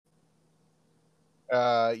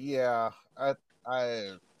Yeah, I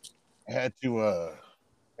had to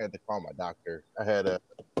call my doctor. I had a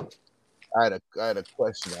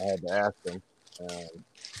question I had to ask him. Um,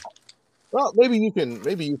 well, maybe you can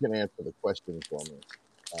answer the question for me.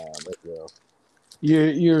 Maybe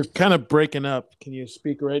You're kind of breaking up. Can you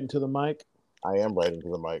speak right into the mic? I am right into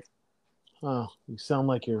the mic. Oh, you sound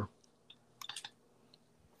like you're.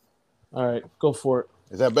 All right, go for it.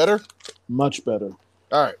 Is that better? Much better.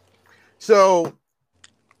 All right. So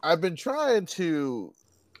I've been trying to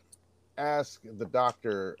ask the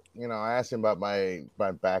doctor. I asked him about my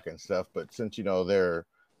back and stuff, but since they're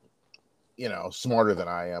smarter than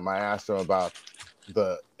I am, I asked them about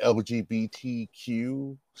the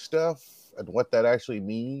LGBTQ stuff and what that actually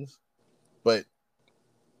means. But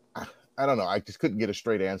I don't know. I just couldn't get a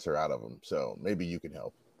straight answer out of them. So maybe you can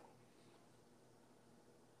help.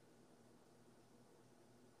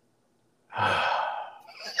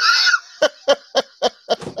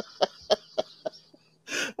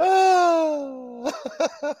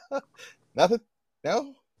 Nothing?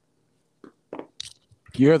 No?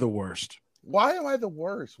 You're the worst. Why am I the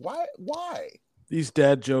worst? Why? These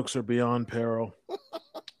dad jokes are beyond peril.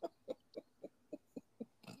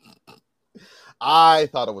 I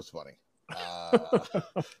thought it was funny.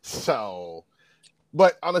 So,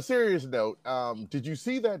 but on a serious note, did you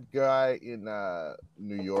see that guy in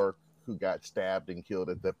New York who got stabbed and killed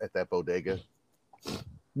at that bodega?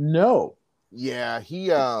 No. Yeah, he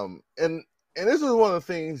and this is one of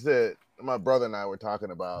the things that my brother and I were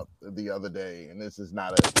talking about the other day, and this is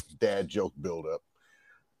not a dad joke buildup.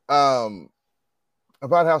 Um,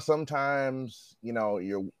 about how sometimes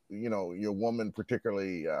your woman,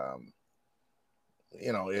 particularly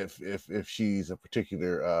if she's a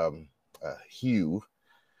particular hue,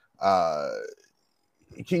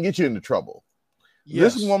 it can get you into trouble.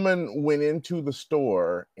 Yes. This woman went into the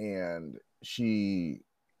store and she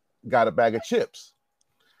got a bag of chips.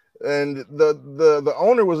 And the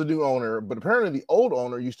owner was a new owner, but apparently the old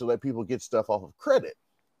owner used to let people get stuff off of credit.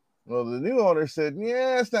 Well, the new owner said,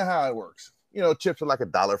 "Yeah, that's not how it works. Chips are like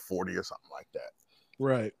 $1.40 or something like that."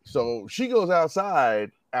 Right. So she goes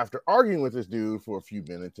outside after arguing with this dude for a few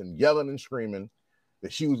minutes and yelling and screaming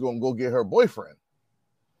that she was going to go get her boyfriend.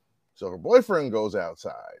 So her boyfriend goes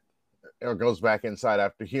outside or goes back inside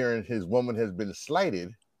after hearing his woman has been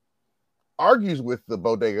slighted, argues with the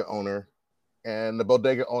bodega owner, and the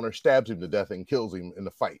bodega owner stabs him to death and kills him in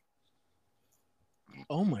the fight.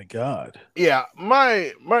 Oh my God. Yeah,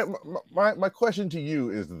 my question to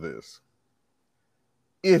you is this: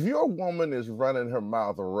 if your woman is running her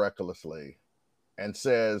mouth recklessly and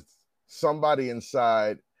says somebody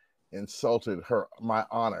inside insulted my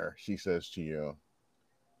honor, she says to you,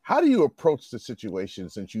 how do you approach the situation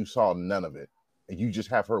since you saw none of it and you just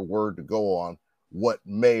have her word to go on what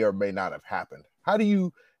may or may not have happened? How do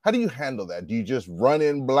you handle that? Do you just run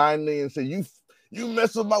in blindly and say you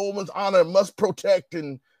mess with my woman's honor, must protect,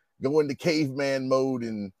 and go into caveman mode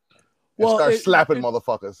and start slapping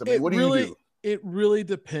motherfuckers? I mean, what do you do? It really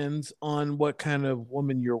depends on what kind of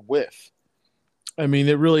woman you're with. I mean,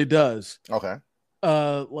 it really does. Okay.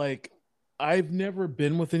 Like I've never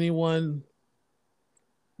been with anyone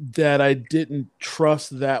that I didn't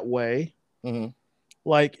trust that way. Mm-hmm.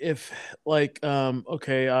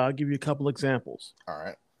 Okay, I'll give you a couple examples. All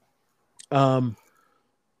right.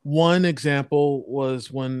 One example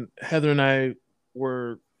was when Heather and I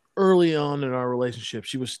were early on in our relationship.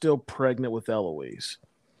 She was still pregnant with Eloise.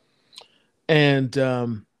 And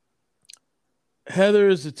Heather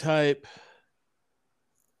is the type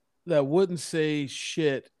that wouldn't say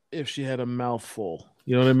shit if she had a mouthful.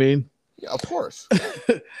 You know what I mean? Yeah, of course.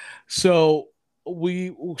 So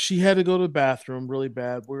she had to go to the bathroom really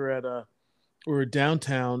bad. We were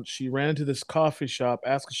downtown. She ran into this coffee shop,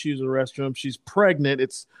 asked if she was in the restroom. She's pregnant.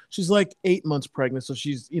 She's like 8 months pregnant, so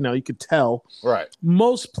she's you could tell. Right.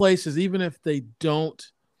 Most places, even if they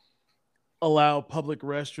don't allow public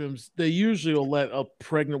restrooms, they usually will let a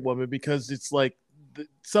pregnant woman because it's like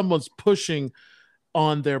someone's pushing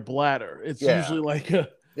on their bladder. It's usually like you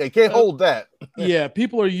can't hold that. Yeah,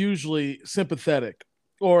 people are usually sympathetic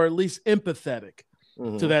or at least empathetic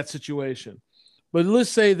to that situation. But let's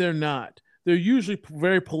say they're not. They're usually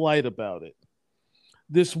very polite about it.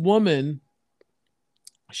 This woman,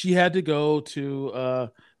 she had to go to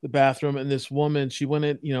the bathroom, and this woman, she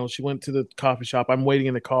went to the coffee shop. I'm waiting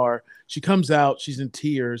in the car. She comes out. She's in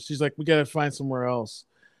tears. She's like, "We got to find somewhere else."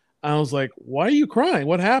 I was like, "Why are you crying?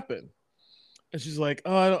 What happened?" And she's like,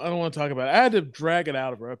 "Oh, I don't want to talk about it." I had to drag it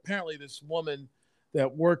out of her. Apparently, this woman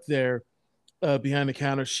that worked there behind the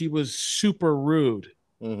counter, she was super rude.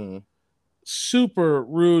 Mm-hmm. Super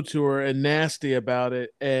rude to her and nasty about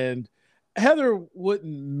it. And Heather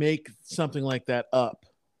wouldn't make something like that up.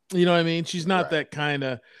 You know what I mean? She's not that kind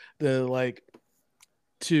of the like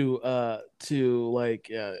I'm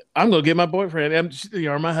gonna get my boyfriend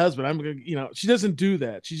or my husband. I'm gonna, she doesn't do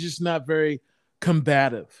that. She's just not very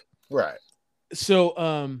combative. Right.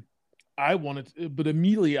 So but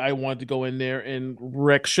immediately I wanted to go in there and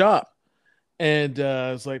wreck shop. And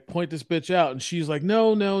I was like, point this bitch out. And she's like,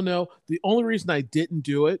 no. The only reason I didn't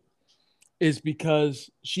do it is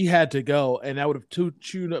because she had to go, and that would have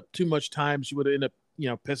chewed up too much time. She would have ended up,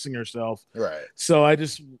 pissing herself. Right. So I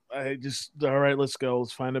just, all right, let's go.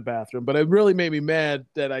 Let's find a bathroom. But it really made me mad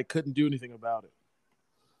that I couldn't do anything about it.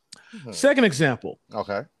 Mm-hmm. Second example.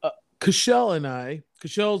 Okay.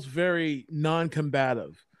 Cachelle's very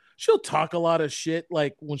non-combative. She'll talk a lot of shit,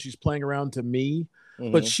 like when she's playing around to me,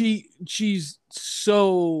 but she's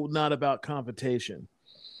so not about confrontation.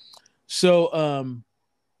 So,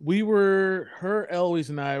 Eloise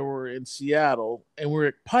and I were in Seattle, and we're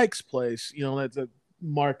at Pike's Place. That's a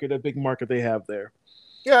big market they have there.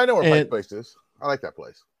 Yeah, I know where Pike's Place is. I like that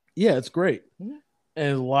place. Yeah, it's great. Mm-hmm.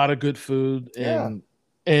 And a lot of good food. And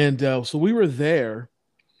so we were there,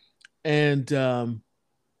 and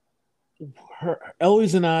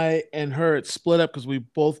Eloise and I and her had split up because we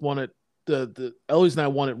both wanted Eloise and I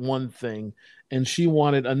wanted one thing, and she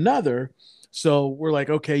wanted another. So we're like,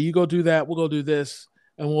 okay, you go do that, we'll go do this,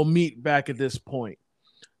 and we'll meet back at this point.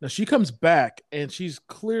 Now she comes back, and she's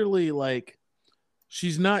clearly like,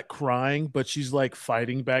 she's not crying, but she's like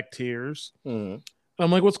fighting back tears. Mm-hmm.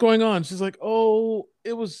 I'm like, what's going on? She's like, oh,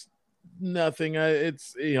 it was nothing.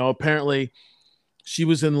 Apparently she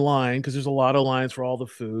was in line because there's a lot of lines for all the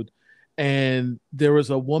food. And there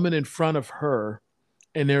was a woman in front of her,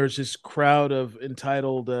 and there was this crowd of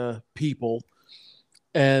entitled people.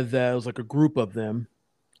 And that was like a group of them,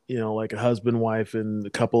 like a husband, wife, and a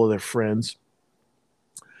couple of their friends.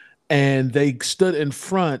 And they stood in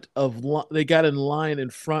front of, they got in line in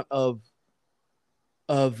front of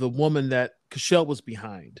the woman that Cashel was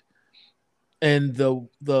behind. And there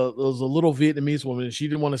was a little Vietnamese woman, and she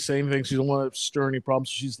didn't want to say anything. She didn't want to stir any problems,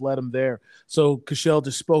 so she's let him there. So Cashel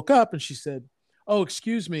just spoke up, and she said, "Oh,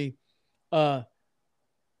 excuse me,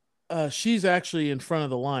 she's actually in front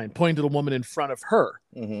of the line," pointing to the woman in front of her.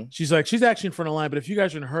 Mm-hmm. She's like, "She's actually in front of the line, but if you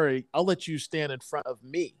guys are in a hurry, I'll let you stand in front of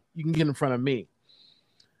me. You can get in front of me."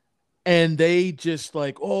 And they just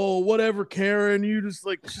like, "Oh, whatever, Karen." You just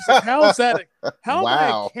like, she's like, "How is that? How am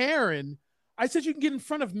I a Karen? I said you can get in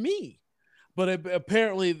front of me." But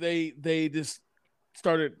apparently they just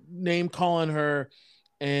started name calling her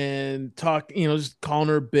and just calling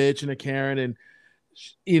her a bitch and a Karen. And,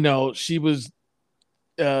 she was,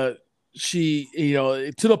 to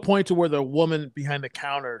the point to where the woman behind the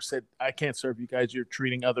counter said, "I can't serve you guys. You're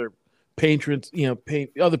treating other patrons,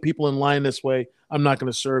 other people in line this way. I'm not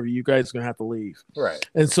going to serve you. You guys are going to have to leave." Right.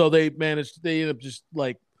 And so they ended up just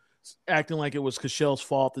like acting like it was Cachelle's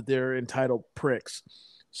fault that they're entitled pricks.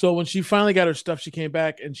 So when she finally got her stuff, she came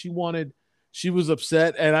back and she was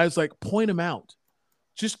upset. And I was like, point him out.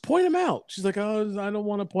 Just point him out. She's like, "Oh, I don't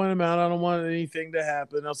want to point him out. I don't want anything to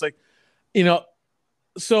happen." I was like,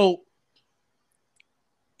 so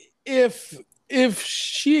if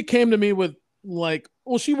she came to me with like,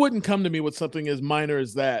 well, she wouldn't come to me with something as minor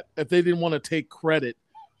as that. If they didn't want to take credit,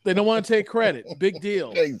 they don't want to take credit. Big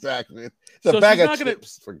deal. Exactly. It's a bag of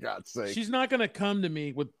chips, for God's sake. She's not going to come to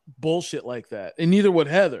me with bullshit like that, and neither would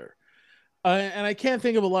Heather. And I can't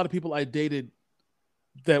think of a lot of people I dated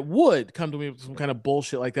that would come to me with some kind of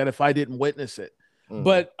bullshit like that if I didn't witness it. Mm.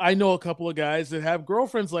 But I know a couple of guys that have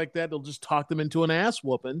girlfriends like that. They'll just talk them into an ass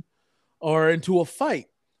whooping or into a fight.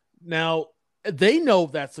 Now, they know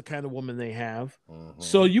that's the kind of woman they have. Mm-hmm.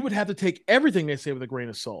 So you would have to take everything they say with a grain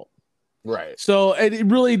of salt. Right. So it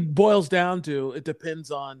really boils down to, it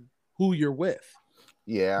depends on who you're with.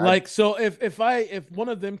 Yeah. Like, so if one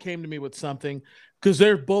of them came to me with something, because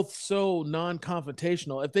they're both so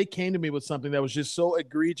non-confrontational, if they came to me with something that was just so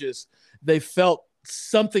egregious, they felt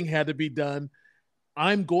something had to be done,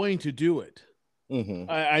 I'm going to do it. Mm-hmm.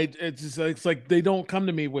 It's like they don't come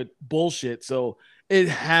to me with bullshit, so it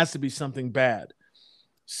has to be something bad.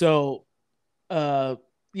 So, yeah,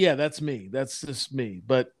 that's me. That's just me.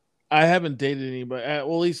 But I haven't dated anybody, well, at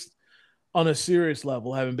least on a serious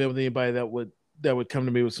level, I haven't been with anybody that would come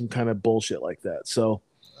to me with some kind of bullshit like that. So,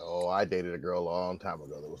 I dated a girl a long time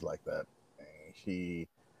ago that was like that. And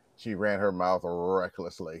she ran her mouth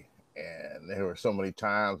recklessly, and there were so many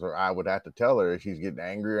times where I would have to tell her she's getting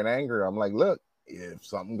angrier and angrier. I'm like, look, if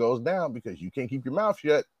something goes down because you can't keep your mouth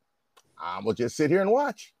shut, I'm gonna just sit here and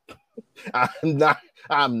watch. I'm not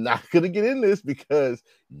gonna get in this because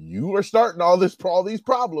you are starting all these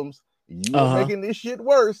problems. You are making this shit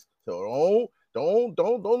worse. So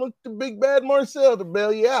don't look to Big Bad Marcel to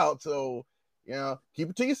bail you out. So, keep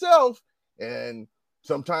it to yourself. And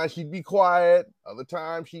sometimes she'd be quiet. Other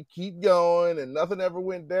times she'd keep going, and nothing ever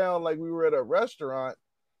went down. Like we were at a restaurant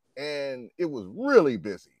and it was really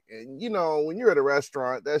busy. And, when you're at a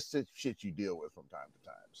restaurant, that's the shit you deal with from time to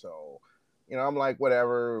time. So, I'm like,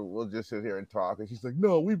 whatever, we'll just sit here and talk. And she's like,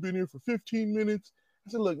 no, we've been here for 15 minutes.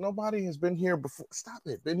 I said, look, nobody has been here before. Stop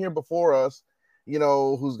it. Been here before us,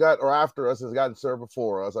 who's got, or after us has gotten served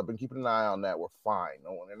before us. I've been keeping an eye on that. We're fine.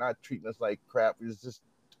 No, they're not treating us like crap. It's just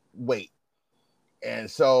wait.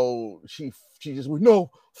 And so she just went,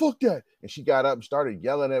 no, fuck that. And she got up and started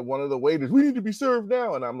yelling at one of the waiters, we need to be served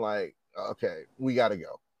now. And I'm like, okay, we got to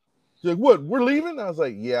go. She's like, what, we're leaving? I was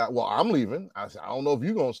like, yeah, well, I'm leaving. I said, I don't know if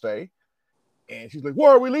you're going to stay. And she's like, why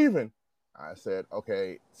are we leaving? I said,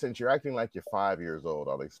 okay, since you're acting like you're 5 years old,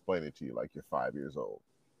 I'll explain it to you like you're 5 years old.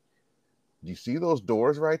 Do you see those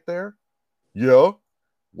doors right there? Yeah.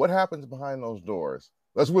 What happens behind those doors?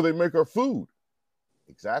 That's where they make our food.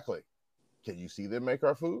 Exactly. Can you see them make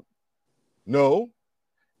our food? No.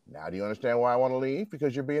 Now do you understand why I want to leave?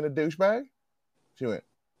 Because you're being a douchebag? She went,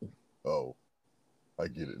 oh, I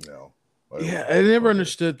get it now. I never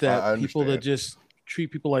understood that. People that just treat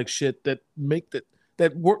people like shit, that make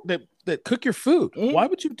that cook your food. Mm-hmm. Why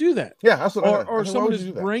would you do that? Yeah, that's what or someone is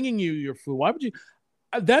bringing you your food. Why would you?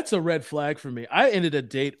 That's a red flag for me. I ended a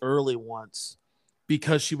date early once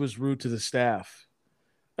because she was rude to the staff.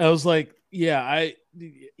 I was like, you're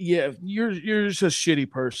just a shitty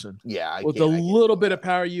person. Yeah, with a little bit of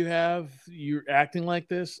power you have, you're acting like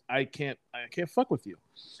this. I can't fuck with you.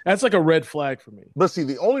 That's like a red flag for me. But see,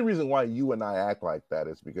 the only reason why you and I act like that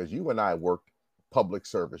is because you and I worked public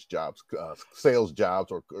service jobs, sales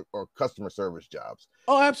jobs, or customer service jobs.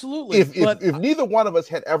 Oh, absolutely. If neither one of us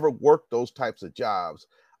had ever worked those types of jobs,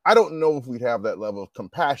 I don't know if we'd have that level of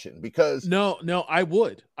compassion. Because no, I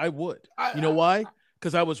would. You know why?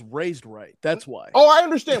 Because I was raised right. That's why. Oh, I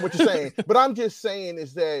understand what you're saying. But I'm just saying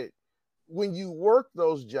is that when you work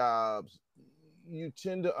those jobs, you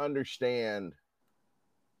tend to understand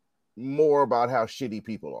more about how shitty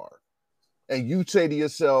people are. And you say to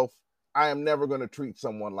yourself, I am never going to treat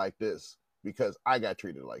someone like this because I got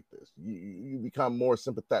treated like this. You become more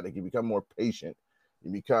sympathetic. You become more patient.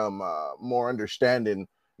 You become more understanding.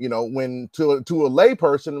 When to a lay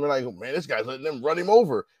person, we're like, oh, man, this guy's letting them run him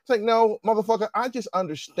over. It's like, no, motherfucker, I just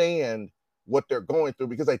understand what they're going through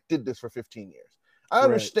because I did this for 15 years. I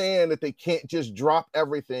understand that they can't just drop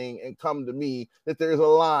everything and come to me, that there's a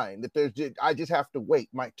line, that I just have to wait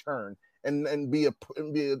my turn and be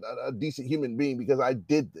a decent human being because I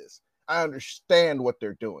did this. I understand what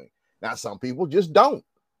they're doing. Now, some people just don't.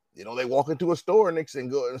 They walk into a store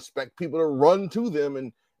and go and expect people to run to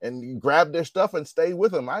them and grab their stuff and stay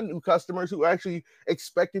with them. I knew customers who actually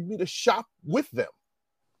expected me to shop with them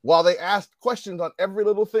while they asked questions on every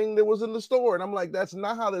little thing that was in the store. And I'm like, that's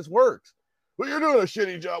not how this works. Well, you're doing a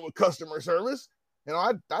shitty job with customer service.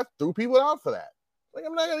 I threw people out for that. Like,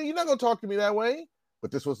 you're not going to talk to me that way. But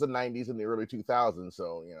this was the 90s and the early 2000s.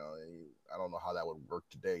 So, I don't know how that would work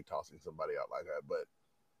today, tossing somebody out like that. But,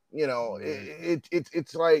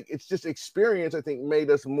 it's like, it's just experience, I think,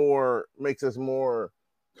 makes us more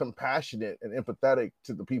compassionate and empathetic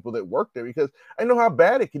to the people that work there because I know how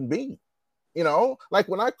bad it can be. Like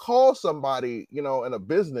when I call somebody, in a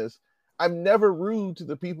business, I'm never rude to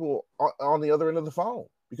the people on the other end of the phone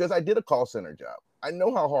because I did a call center job. I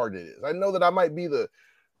know how hard it is. I know that I might be the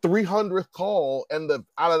 300th call, and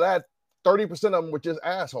out of that, 30% of them were just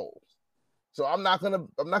assholes. So I'm not gonna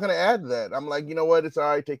add that. I'm like, you know what? It's all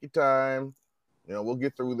right. Take your time. We'll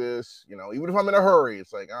get through this. Even if I'm in a hurry,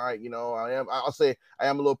 it's like, all right. I'll say I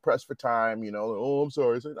am a little pressed for time. Oh, I'm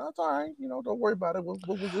sorry. So that's all right. Don't worry about it. We'll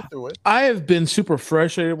get through it. I have been super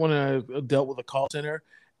frustrated when I dealt with a call center,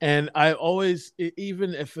 and I always,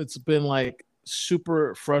 even if it's been like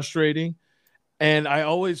super frustrating. And I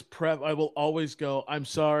will always go, I'm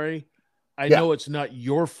sorry. I know it's not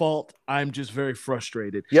your fault. I'm just very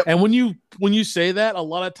frustrated. Yep. And when you say that, a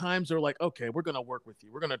lot of times they're like, okay, we're going to work with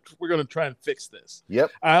you. We're going to try and fix this. Yep.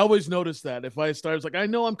 I always notice that if I start, it's like, I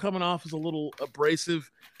know I'm coming off as a little abrasive.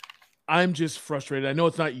 I'm just frustrated. I know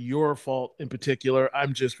it's not your fault in particular.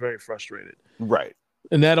 I'm just very frustrated. Right.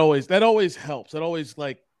 And that always helps. That always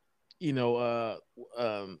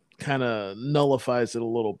kind of nullifies it a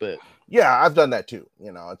little bit. Yeah, I've done that too.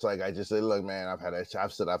 It's like I just say, look, man, I've had a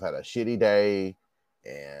shitty day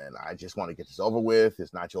and I just want to get this over with.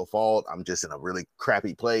 It's not your fault. I'm just in a really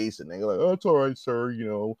crappy place. And they're like, oh, it's all right, sir.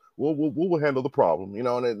 We'll handle the problem,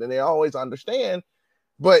 and they always understand.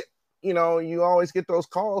 But, you always get those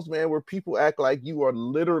calls, man, where people act like you are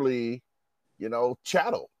literally,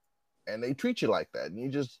 chattel. and they treat you like that, and you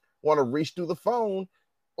just want to reach through the phone,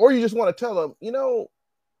 or you just want to tell them,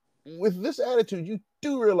 with this attitude, you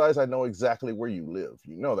do realize I know exactly where you live.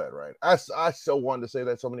 You know that, right? I so wanted to say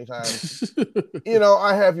that so many times.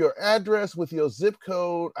 I have your address with your zip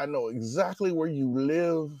code. I know exactly where you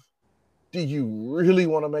live. Do you really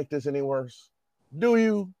want to make this any worse? Do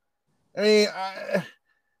you? I mean,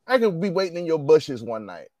 I could be waiting in your bushes one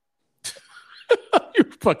night. You're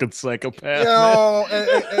a fucking psychopath.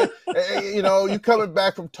 You coming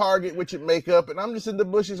back from Target with your makeup, and I'm just in the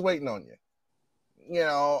bushes waiting on you.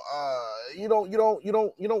 You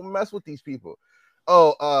don't mess with these people.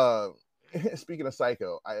 Speaking of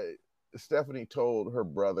psycho, Stephanie told her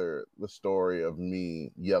brother the story of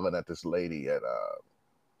me yelling at this lady at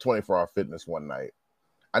 24 Hour Fitness one night.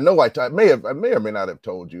 I know I may or may not have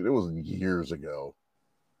told you. It was years ago,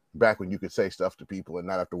 back when you could say stuff to people and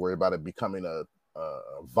not have to worry about it becoming a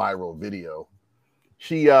viral video.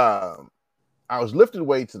 I was lifting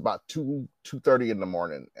weights about 2:30 in the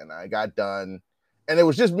morning, and I got done, and it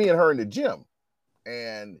was just me and her in the gym.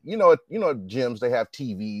 And gyms, they have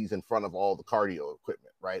TVs in front of all the cardio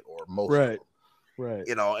equipment, right? Or most of them. Right.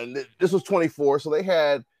 And this was 24, so they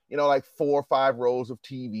had like 4 or 5 rows of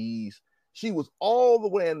TVs. She was all the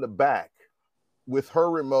way in the back with her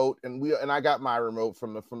remote, and I got my remote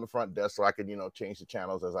from the front desk, so I could change the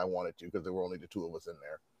channels as I wanted to, because there were only the 2 of us in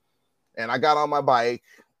there. And I got on my bike,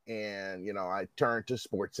 and I turned to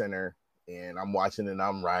Sports Center, and I'm watching and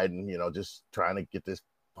I'm riding, just trying to get this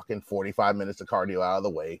fucking 45 minutes of cardio out of the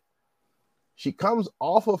way. She comes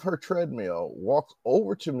off of her treadmill, walks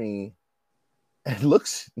over to me, and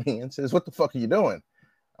looks at me and says, "What the fuck are you doing?"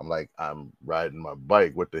 I'm like, "I'm riding my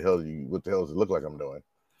bike. What the hell does it look like I'm doing?"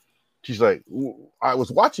 She's like, "I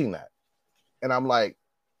was watching that." And I'm like,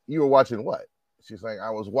 "You were watching what?" She's like, "I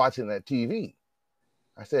was watching that TV."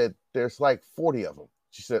 I said, "There's like 40 of them."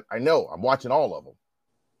 She said, "I know, I'm watching all of them."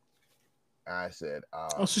 I said,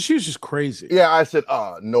 so she was just crazy. Yeah, I said,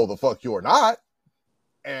 "No, the fuck you're not."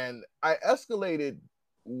 And I escalated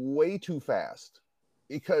way too fast,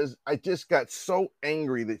 because I just got so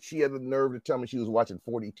angry that she had the nerve to tell me she was watching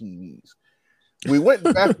 40 TVs. We went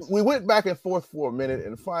back and forth for a minute,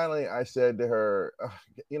 and finally I said to her,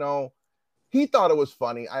 he thought it was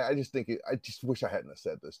funny. I just wish I hadn't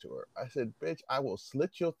said this to her. I said, "Bitch, I will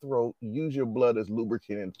slit your throat, use your blood as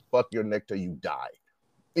lubricant, and fuck your neck till you die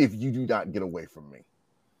if you do not get away from me."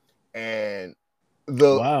 And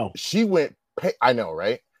she went, I know,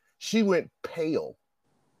 right? She went pale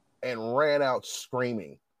and ran out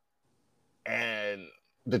screaming. And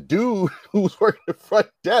the dude who was working the front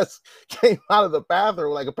desk came out of the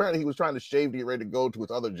bathroom. Like, apparently he was trying to shave to get ready to go to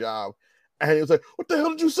his other job. And he was like, "What the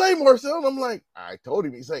hell did you say, Marcel?" And I'm like, I told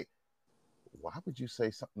him. He's like, "Why would you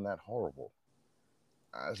say something that horrible?"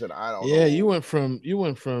 I said, "I don't know." Yeah, you went from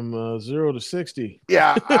 0 to 60.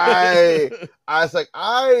 Yeah, I was like,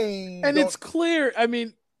 and it's clear. I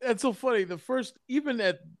mean, that's so funny. The first, even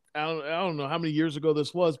at I don't know how many years ago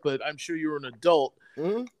this was, but I'm sure you were an adult.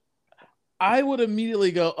 Mm-hmm. I would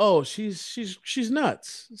immediately go, "Oh, she's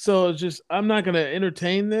nuts." So it's just, I'm not going to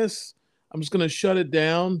entertain this. I'm just going to shut it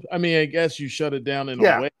down. I mean, I guess you shut it down in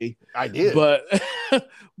a way. I did,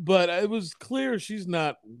 but it was clear she's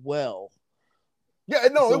not well. Yeah,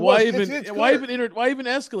 no. So why even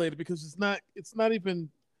escalate it? Because it's not even.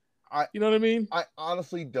 You know what I mean? I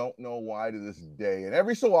honestly don't know why to this day. And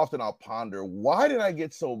every so often I'll ponder, why did I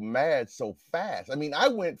get so mad so fast? I mean, I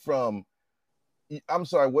went from, I'm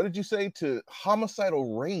sorry, what did you say, to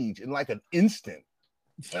homicidal rage in like an instant.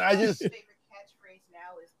 And I just... favorite catchphrase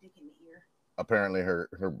now is "dick in the ear." Apparently her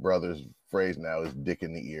brother's phrase now is "dick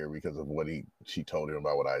in the ear" because of what she told him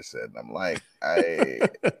about what I said. And I'm like,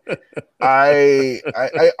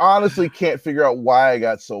 I honestly can't figure out why I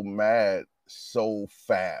got so mad so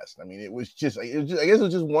fast. I mean, I guess it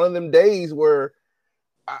was just one of them days where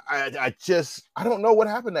I don't know what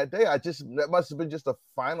happened that day. That must have been just a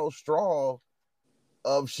final straw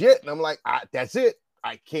of shit. And I'm like, that's it.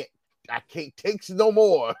 I can't take no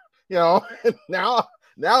more. Now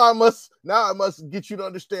I must get you to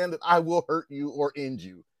understand that I will hurt you or end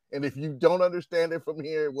you. And if you don't understand it from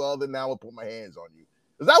here, well, then now I'll put my hands on you.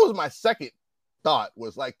 Because that was my second thought,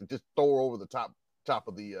 was like to just throw her over the top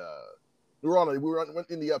of the we were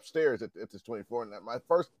in the upstairs at this 24, and my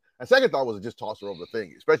second thought was to just toss her over the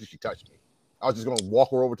thing, especially if she touched me. I was just gonna walk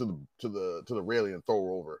her over to the railing and throw her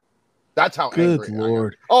over. That's how angry. Good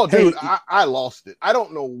Lord. Oh, dude, I lost it. I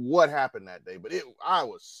don't know what happened that day, but I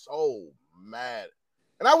was so mad.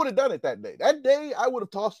 And I would have done it that day. That day, I would have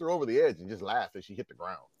tossed her over the edge and just laughed as she hit the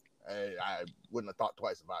ground. I wouldn't have thought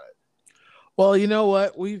twice about it. Well, you know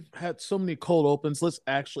what? We've had so many cold opens. Let's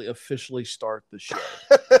actually officially start the show.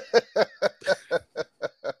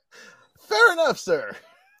 Fair enough, sir.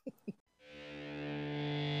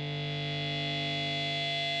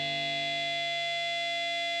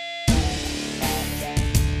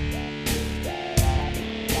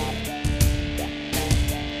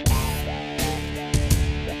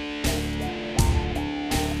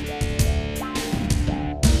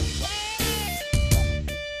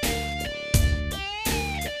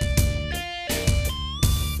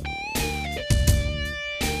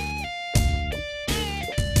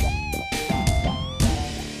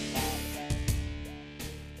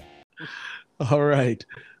 All right.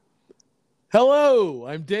 Hello,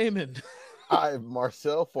 I'm Damon. I'm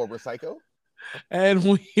Marcel, former psycho. And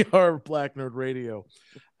we are Black Nerd Radio.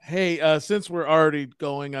 Hey, since we're already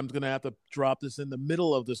going, I'm going to have to drop this in the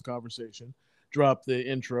middle of this conversation, drop the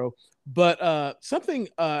intro. But something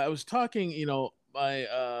I was talking,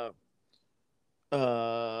 my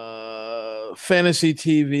fantasy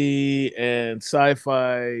TV and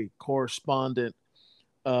sci-fi correspondent,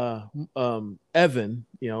 Evan,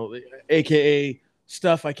 aka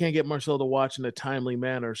stuff I can't get Marcel to watch in a timely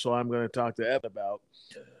manner, so I'm going to talk to Evan about.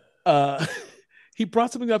 He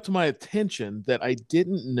brought something up to my attention that I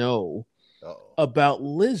didn't know about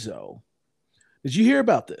Lizzo. Did you hear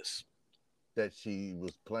about this? That she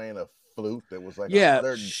was playing a flute that was like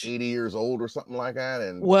 180 years old or something like that.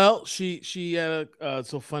 And well, she had it's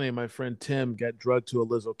so funny. My friend Tim got drugged to a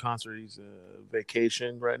Lizzo concert. He's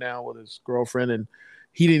vacation right now with his girlfriend, and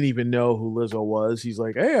he didn't even know who Lizzo was. He's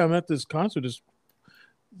like, "Hey, I'm at this concert. This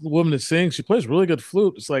woman that sings, she plays really good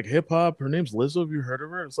flute. It's like hip hop. Her name's Lizzo. Have you heard of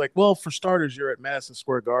her?" It's like, well, for starters, you're at Madison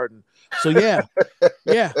Square Garden, so yeah,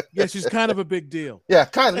 yeah, she's kind of a big deal. Yeah,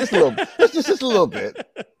 kind of, just a little bit.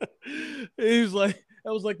 He's like,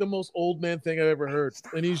 that was like the most old man thing I've ever heard,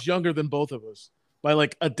 and he's younger than both of us by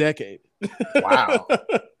like a decade. Wow.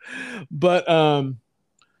 But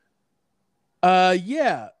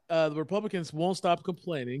the Republicans won't stop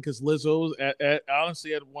complaining because Lizzo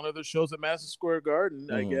honestly at one of the shows at Madison Square Garden,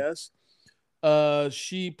 I guess.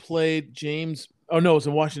 She played James. Oh no, it was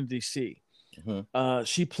in Washington D.C.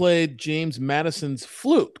 She played James Madison's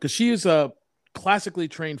flute because she is a classically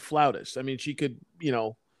trained flautist. I mean, she could, be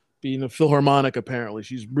in a Philharmonic. Apparently,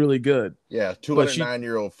 she's really good. Yeah,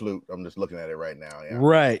 209-year-old flute. I'm just looking at it right now. Yeah,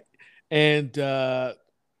 right. And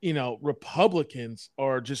Republicans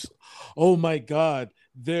are just, oh my God,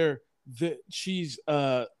 she's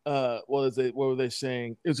what were they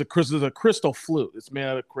saying? It's a crystal flute. It's made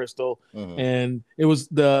out of crystal, and it was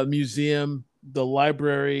the museum, the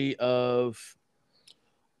library of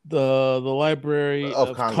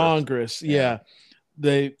Congress. Yeah.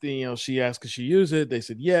 They she asked, could she use it? They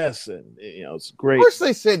said yes, and it's great. Of course,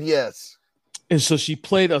 they said yes. And so she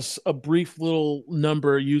played a brief little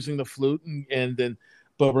number using the flute,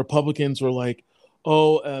 but Republicans were like,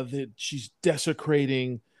 she's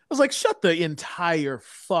desecrating. I was like, shut the entire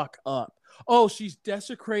fuck up. Oh, she's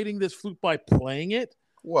desecrating this flute by playing it?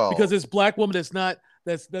 Well, because this black woman that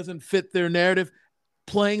doesn't fit their narrative,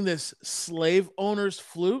 playing this slave owner's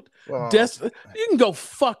flute. Well, you can go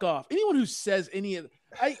fuck off. Anyone who says any of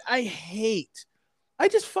I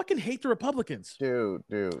just fucking hate the Republicans, dude,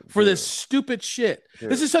 for this stupid shit. Dude.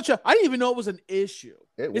 This is I didn't even know it was an issue.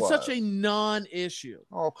 It's such a non-issue.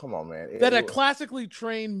 Oh, come on, man! A classically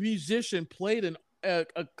trained musician played an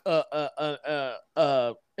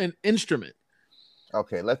instrument.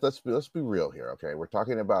 Okay, let's be real here. Okay, we're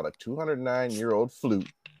talking about a 209-year-old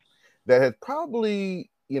flute that had probably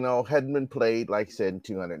hadn't been played, like I said, in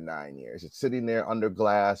 209 years. It's sitting there under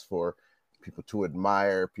glass for people to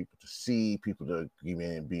admire, people to see, people to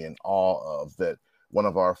even be in awe of, that one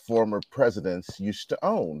of our former presidents used to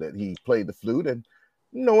own, that he played the flute and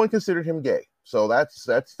no one considered him gay. So that's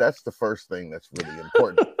the first thing that's really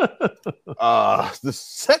important. The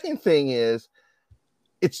second thing is,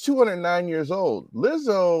 it's 209 years old.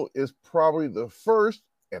 Lizzo is probably the first,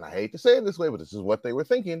 and I hate to say it this way, but this is what they were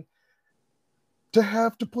thinking, to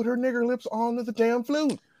have to put her nigger lips onto the damn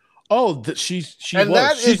flute. Oh, that's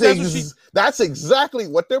exactly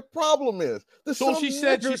what their problem is. So she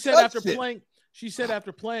said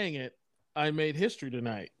after playing it, I made history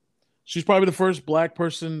tonight. She's probably the first black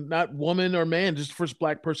person, not woman or man, just the first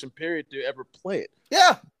black person, period, to ever play it.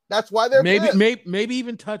 Yeah, that's why they're pissed. Maybe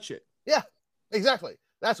even touch it. Yeah, exactly.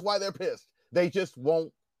 That's why they're pissed. They just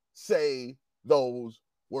won't say those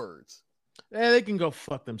words. They can go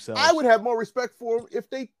fuck themselves. I would have more respect for them if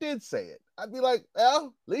they did say it. I'd be like,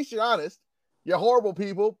 well, at least you're honest. You're horrible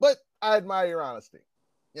people, but I admire your honesty.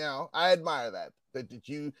 I admire that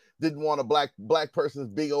you didn't want a black person's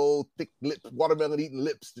big old thick lips, watermelon eating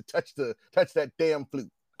lips to touch that damn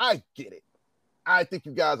flute. I get it. I think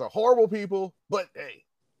you guys are horrible people, but hey,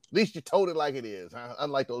 At least you told it like it is, huh?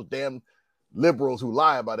 Unlike those damn liberals who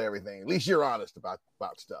lie about everything. At least you're honest about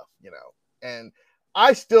stuff, you know. And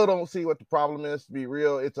I still don't see what the problem is, to be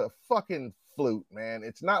real. It's a fucking flute, man.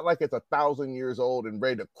 It's not like it's 1,000 years old and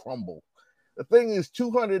ready to crumble. The thing is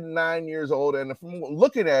 209 years old, and from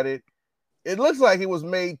looking at it, it looks like it was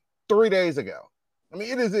made 3 days ago. I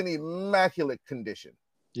mean, it is in immaculate condition.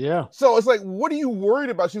 Yeah. So it's like, what are you worried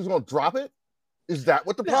about? She was going to drop it? Is that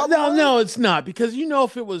what the problem was? No, it's not. Because you know,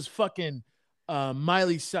 if it was fucking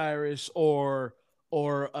Miley Cyrus or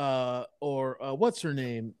what's her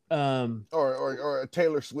name? Or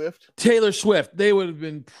Taylor Swift. Taylor Swift, they would have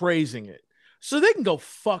been praising it. So they can go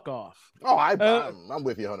fuck off. Oh, I'm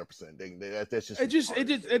with you 100%. That's just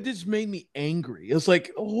it just made me angry. It's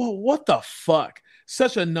like, oh, what the fuck?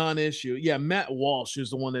 Such a non-issue. Yeah, Matt Walsh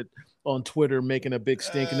is the one that on Twitter making a big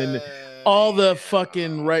stink, and then all the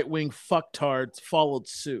fucking right-wing fucktards followed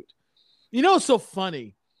suit. You know, it's so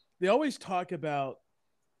funny. They always talk about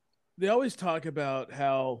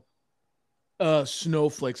how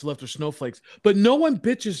snowflakes, left are snowflakes, but no one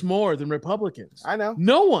bitches more than Republicans. I know.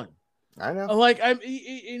 No one. I know. Like, and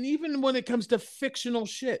even when it comes to fictional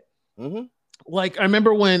shit, like I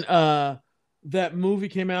remember when that movie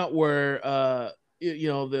came out where you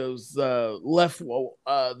know, those the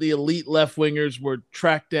elite left wingers were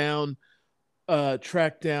tracked down. Oh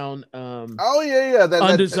yeah, that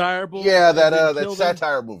Undesirable. that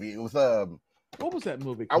satire movie with what was that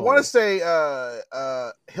movie called? I want to say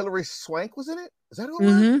Hilary Swank was in it. Is that who it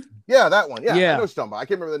was? Mm-hmm. Yeah, that one. Yeah, I know what you're talking about. I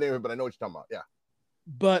can't remember the name of it, but I know what you're talking about. Yeah.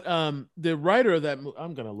 But the writer of that movie,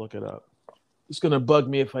 I'm gonna look it up. It's gonna bug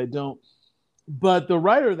me if I don't. But the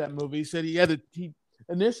writer of that movie said he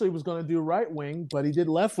initially was going to do right wing, but he did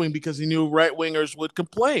left wing because he knew right wingers would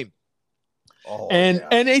complain. Oh, and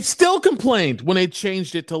they still complained when they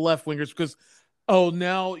changed it to left wingers because, oh,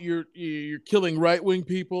 now you're killing right wing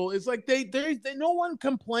people. It's like they no one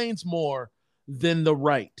complains more than the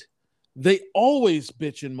right. They always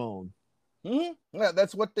bitch and moan. Mm-hmm. Yeah,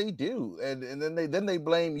 that's what they do, and then they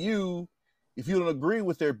blame you if you don't agree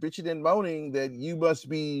with their bitching and moaning that you must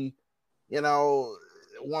be, you know,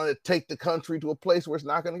 want to take the country to a place where it's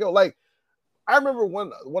not going to go. Like, I remember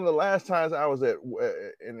one of the last times I was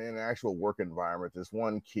in an actual work environment, this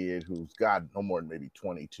one kid who's got no more than maybe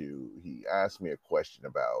 22, he asked me a question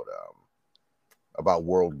about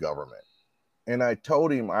world government. And I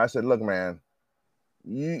told him, I said, look, man,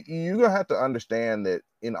 you're going to have to understand that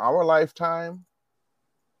in our lifetime,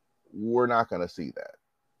 we're not going to see that.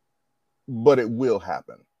 But it will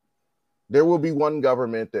happen. There will be one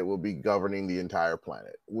government that will be governing the entire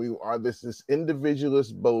planet. We are this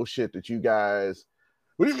individualist bullshit that you guys,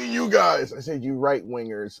 what do you mean you guys? I said you right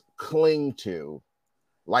wingers cling to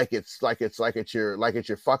like it's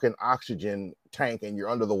your fucking oxygen tank and you're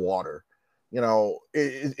under the water. You know,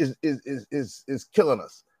 is killing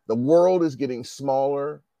us. The world is getting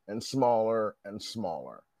smaller and smaller and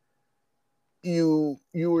smaller. You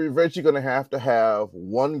are eventually going to have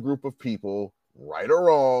one group of people, right or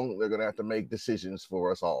wrong, they're going to have to make decisions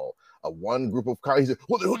for us all. One group of guys, he said,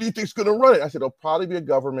 well, who do you think's going to run it? I said, it'll probably be a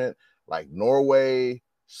government like Norway,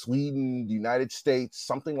 Sweden, the United States,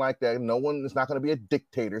 something like that. No one is not going to be a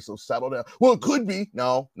dictator, so settle down. Well, it could be.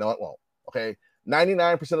 No, it won't. Okay,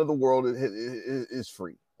 99% of the world is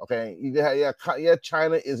free. Okay, yeah,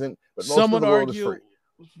 China isn't, but most of the world is free.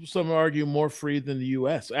 Some argue more free than the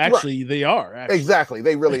U.S. Actually, right. They are. Actually. Exactly.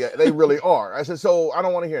 They really are. I said, so I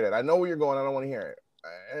don't want to hear that. I know where you're going. I don't want to hear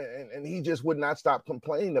it. And he just would not stop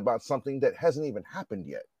complaining about something that hasn't even happened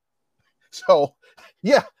yet. So,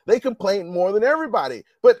 yeah, they complain more than everybody.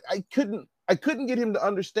 But I couldn't get him to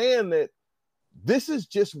understand that this is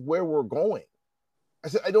just where we're going. I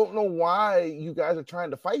said, I don't know why you guys are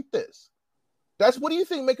trying to fight this. What do you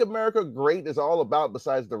think Make America Great is all about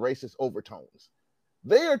besides the racist overtones?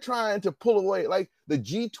 They are trying to pull away, like the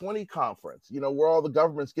G20 conference, you know, where all the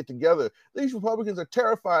governments get together. These Republicans are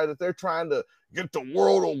terrified that they're trying to get the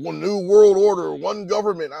world a new world order, one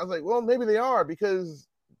government. I was like, well, maybe they are, because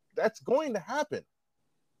that's going to happen.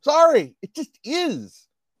 Sorry, it just is.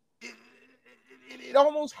 It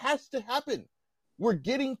almost has to happen. We're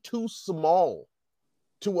getting too small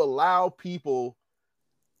to allow people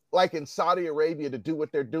like in Saudi Arabia to do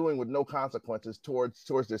what they're doing with no consequences towards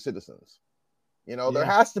their citizens. You know, there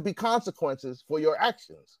has to be consequences for your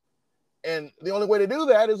actions. And the only way to do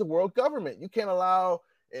that is a world government. You can't allow,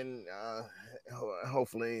 and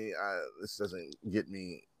hopefully this doesn't get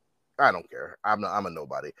me, I don't care. I'm a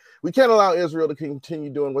nobody. We can't allow Israel to continue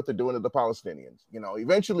doing what they're doing to the Palestinians. You know,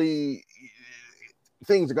 eventually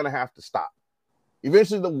things are going to have to stop.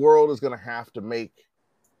 Eventually the world is going to have to make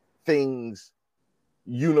things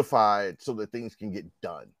unified so that things can get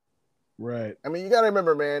done. Right. I mean, you got to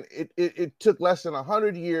remember, man, it took less than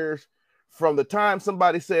 100 years from the time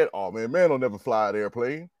somebody said, oh, man will never fly an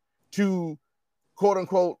airplane, to, quote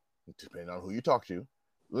unquote, depending on who you talk to,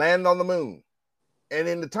 land on the moon. And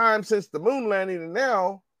in the time since the moon landing and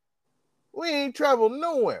now, we ain't traveled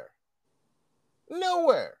nowhere.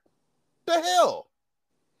 Nowhere. The hell?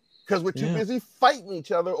 Because we're too busy fighting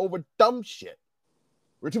each other over dumb shit.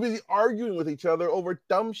 We're too busy arguing with each other over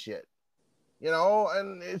dumb shit. You know,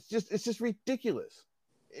 and it's just ridiculous.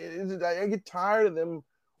 I get tired of them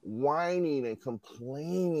whining and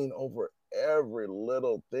complaining over every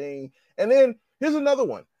little thing. And then here's another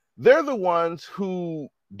one. They're the ones who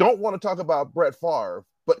don't want to talk about Brett Favre,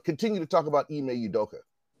 but continue to talk about Ime Udoka.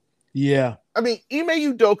 Yeah. I mean,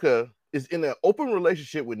 Ime Udoka is in an open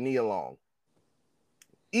relationship with Nia Long.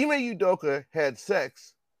 Ime Udoka had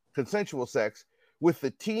sex, consensual sex, with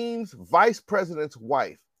the team's vice president's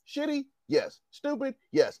wife. Shitty? Yes. Stupid?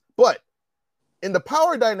 Yes. But in the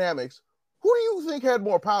power dynamics, who do you think had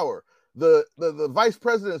more power? The vice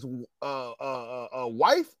president's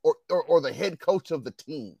wife or the head coach of the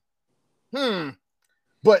team?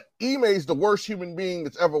 But Ime's the worst human being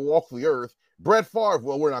that's ever walked the earth. Brett Favre,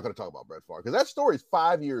 well, we're not going to talk about Brett Favre because that story is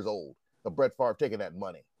 5 years old of Brett Favre taking that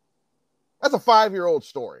money. That's a 5-year-old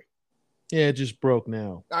story. Yeah, it just broke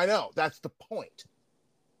now. I know. That's the point.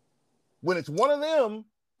 When it's one of them,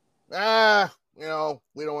 you know,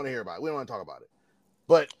 we don't want to hear about it. We don't want to talk about it.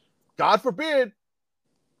 But God forbid,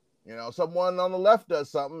 you know, someone on the left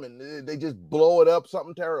does something and they just blow it up,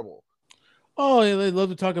 something terrible. Oh, yeah, they love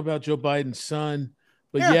to talk about Joe Biden's son,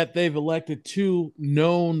 but yet they've elected 2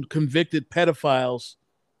 known convicted pedophiles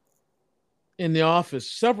in the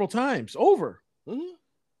office several times over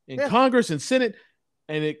in Congress and Senate.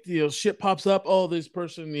 And it, you know, shit pops up. Oh, this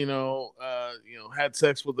person, had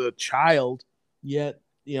sex with a child. Yet,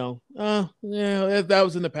 that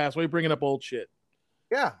was in the past. Why are you bringing up old shit?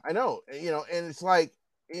 Yeah, I know. You know, and it's like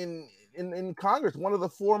in Congress, one of the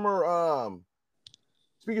former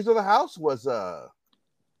speakers of the House was a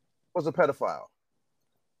pedophile.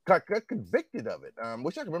 Got convicted of it.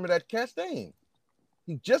 Wish I could remember that cat's name.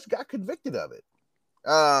 He just got convicted of it.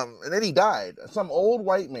 And then he died. Some old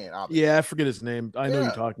white man. Obviously. Yeah, I forget his name. I know who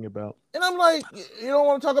you're talking about. And I'm like, you don't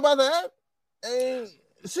want to talk about that? And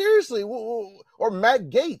seriously, or Matt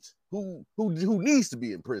Gaetz, who needs to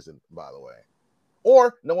be in prison, by the way.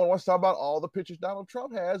 Or no one wants to talk about all the pictures Donald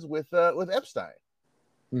Trump has with Epstein.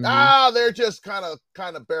 Mm-hmm. They're just kind of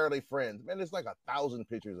barely friends. Man, there's like 1,000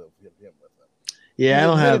 pictures of him with them. Yeah, he I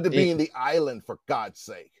don't have to be in the island, for God's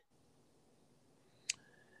sake.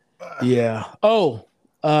 Yeah. Oh,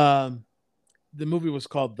 the movie was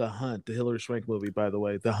called The Hunt, the Hilary Swank movie, by the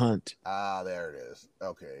way, The Hunt. There it is.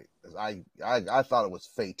 Okay, I thought it was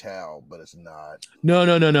Fatale, but it's not. No.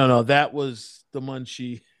 That was the one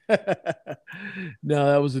she.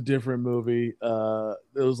 No, that was a different movie. It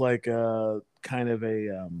was like kind of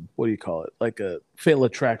a what do you call it? Like a Fatal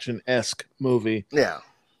Attraction-esque movie. Yeah.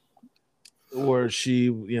 Where she,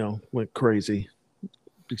 went crazy.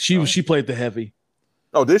 She played the heavy.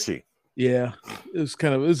 Oh, did she? Yeah, it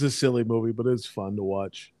was a silly movie, but it's fun to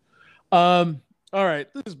watch. All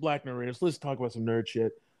right, this is Black Nerd. Let's talk about some nerd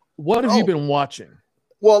shit. What have you been watching?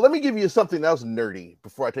 Well, let me give you something else nerdy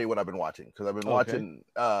before I tell you what I've been watching, because I've been watching.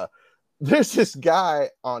 There's this guy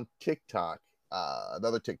on TikTok,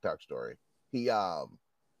 another TikTok story. He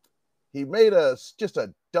made just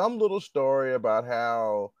a dumb little story about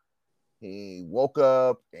how he woke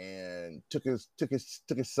up and took his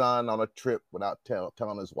son on a trip without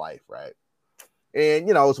telling his wife, right? And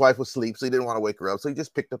his wife was asleep, so he didn't want to wake her up, so he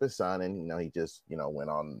just picked up his son and he just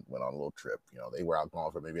went on a little trip. They were out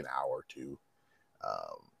gone for maybe an hour or two.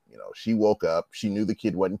 She woke up. She knew the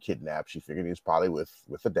kid wasn't kidnapped. She figured he was probably with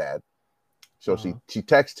the dad. So she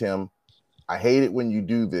texted him, "I hate it when you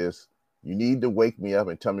do this. You need to wake me up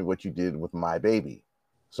and tell me what you did with my baby."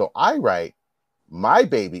 So I write, "My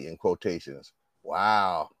baby," in quotations.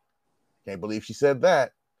 Wow. Can't believe she said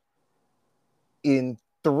that. In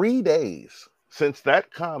 3 days since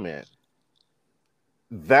that comment,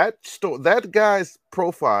 that guy's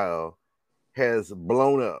profile has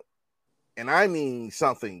blown up. And I mean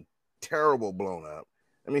something terrible blown up.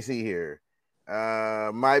 Let me see here.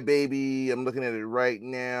 My baby, I'm looking at it right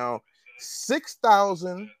now.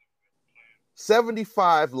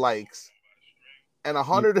 6,075 likes and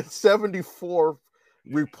 174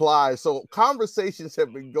 replies. So conversations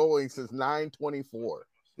have been going since 9/24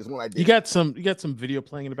 is when I did. You got some video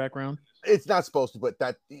playing in the background? It's not supposed to, but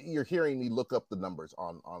that you're hearing me look up the numbers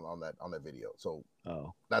on that video. So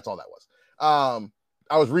that's all that was.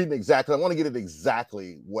 I was reading exactly. I want to get it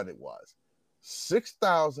exactly what it was.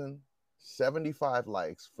 6,075 75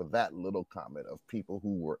 likes for that little comment of people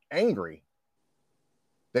who were angry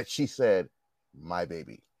that she said, my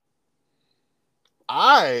baby.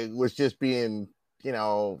 I was just being,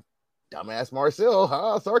 dumbass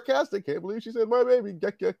Marcel, sarcastic. Can't believe she said my baby.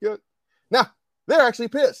 Yuck. Now, they're actually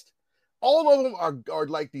pissed. All of them are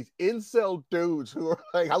like these incel dudes who are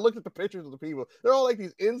like, I looked at the pictures of the people. They're all like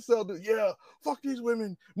these incel dudes. Yeah, fuck these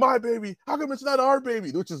women. My baby. How come it's not our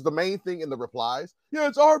baby? Which is the main thing in the replies. Yeah,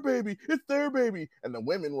 it's our baby. It's their baby. And the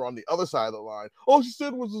women were on the other side of the line. All she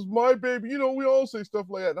said was, it's my baby. We all say stuff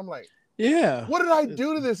like that. And I'm like, yeah. What did I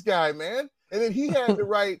do to this guy, man? And then he had to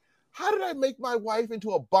write, how did I make my wife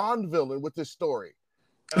into a Bond villain with this story?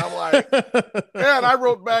 And I'm like, yeah, and I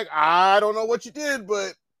wrote back, I don't know what you did,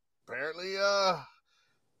 but apparently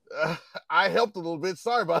I helped a little bit.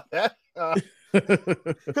 Sorry about that.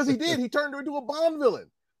 Because he did. He turned her into a Bond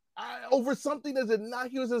villain over something that's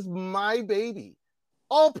innocuous as my baby.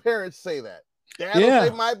 All parents say that. Dad will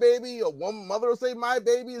say my baby, or one mother will say my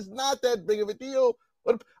baby. It's not that big of a deal.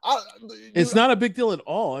 But it's not a big deal at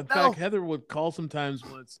all. In fact, Heather would call sometimes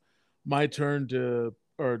when it's my turn to,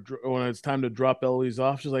 or when it's time to drop Eloise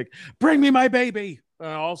off. She's like, bring me my baby. And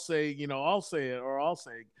I'll say, I'll say it, or I'll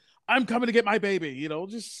say, I'm coming to get my baby.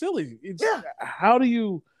 Just silly. How do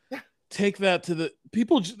you take that to the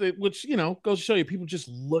people, which, goes to show you, people just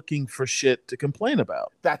looking for shit to complain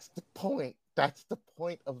about. That's the point. That's the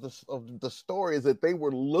point of the story, is that they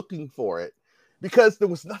were looking for it because there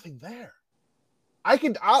was nothing there.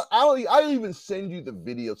 I'll even send you the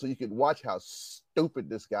video so you can watch how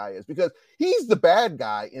stupid this guy is, because he's the bad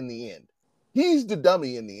guy in the end. He's the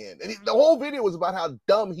dummy in the end. And the whole video was about how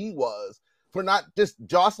dumb he was for not just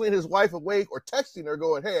jostling his wife awake or texting her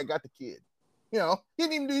going, hey, I got the kid. He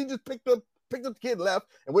didn't even do, he just picked up the kid, left,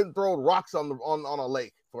 and went and threw rocks on a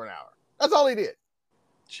lake for an hour. That's all he did.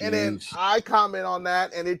 Jeez. And then I comment on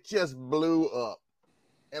that, and it just blew up.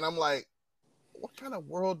 And I'm like, what kind of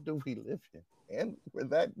world do we live in? And where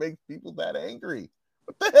that makes people that angry?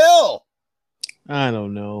 What the hell? I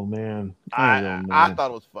don't know, man. I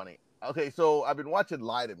thought it was funny. Okay, so I've been watching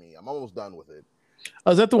Lie to Me. I'm almost done with it.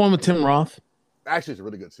 Oh, is that the one with Tim Roth? Actually, it's a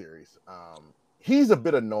really good series. He's a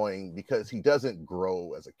bit annoying because he doesn't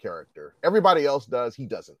grow as a character. Everybody else does. He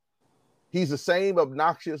doesn't. He's the same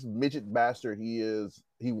obnoxious midget bastard he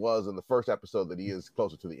was in the first episode that he is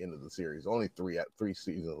closer to the end of the series. Only three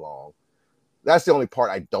seasons long. That's the only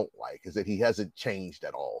part I don't like, is that he hasn't changed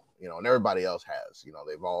at all, and everybody else has.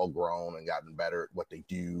 They've all grown and gotten better at what they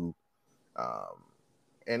do.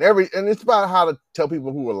 And it's about how to tell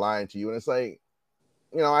people who are lying to you. And it's like,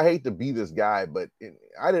 I hate to be this guy, but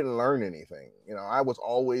I didn't learn anything. I'm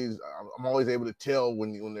always able to tell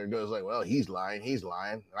when they're goes like, well, he's lying.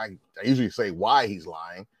 And I usually say why he's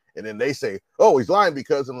lying. And then they say, oh, he's lying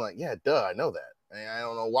because I'm like, yeah, duh, I know that. And I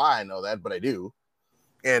don't know why I know that, but I do.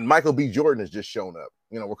 And Michael B. Jordan has just shown up.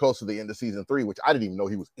 We're close to the end of season 3, which I didn't even know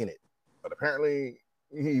he was in it. But apparently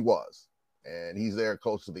he was. And he's there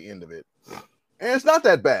close to the end of it. And it's not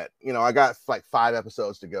that bad. I got like 5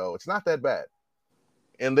 episodes to go. It's not that bad.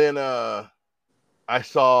 And then I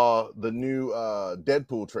saw the new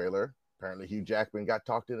Deadpool trailer. Apparently Hugh Jackman got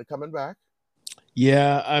talked into coming back.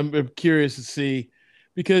 Yeah, I'm curious to see.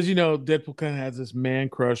 Because, Deadpool kind of has this man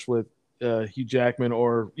crush with Hugh Jackman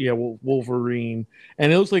or Wolverine,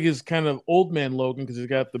 and it looks like his kind of old man Logan because he's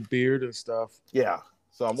got the beard and stuff. Yeah,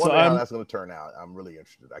 so I'm wondering how that's going to turn out. I'm really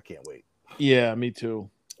interested. I can't wait. Yeah, me too.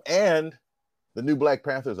 And the new Black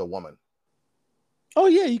Panther is a woman. Oh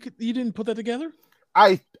yeah, you didn't put that together?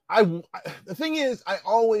 The thing is, I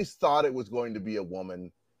always thought it was going to be a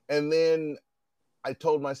woman, and then I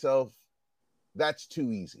told myself that's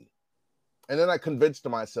too easy, and then I convinced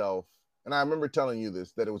myself. And I remember telling you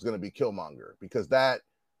this, that it was going to be Killmonger, because that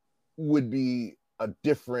would be a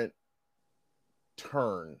different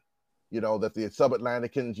turn, that the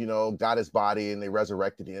Sub-Atlanticans, got his body and they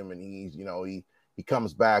resurrected him, and he's, he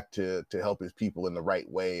comes back to help his people in the right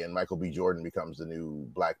way, and Michael B. Jordan becomes the new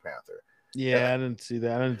Black Panther. Yeah, I didn't see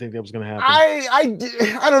that. I didn't think that was going to happen.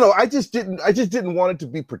 I don't know. I just didn't want it to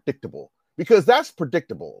be predictable, because that's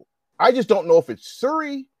predictable. I just don't know if it's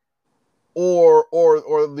Shuri or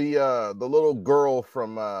the little girl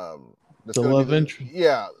from the love interest.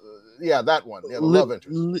 Yeah, that one. Yeah, the love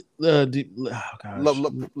interest.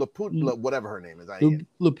 Whatever her name is.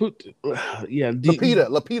 Lupita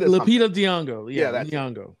Nyong'o. Yeah,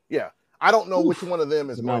 Nyong'o. Yeah, I don't know which one of them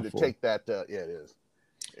is going to take that. Yeah, it is.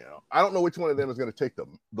 I don't know which one of them is going to take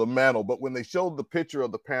the mantle. But when they showed the picture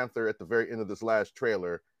of the Panther at the very end of this last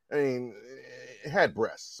trailer, I mean, it had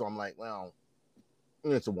breasts. So I'm like, well,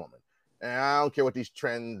 it's a woman. And I don't care what these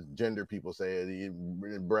transgender people say,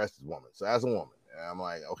 the breast is woman. So as a woman. And I'm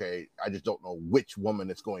like, okay, I just don't know which woman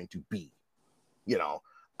it's going to be. You know,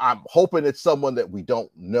 I'm hoping it's someone that we don't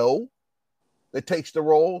know that takes the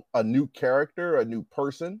role, a new character, a new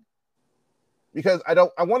person, because I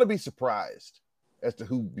want to be surprised as to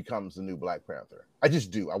who becomes the new Black Panther. I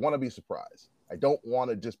just do. I want to be surprised. I don't want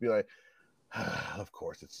to just be like, of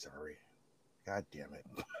course it's Shuri. God damn it.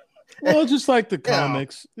 Well, just like the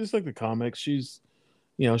comics, she's,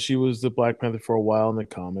 she was the Black Panther for a while in the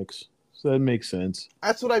comics, so that makes sense.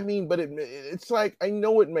 That's what I mean, but it's like, I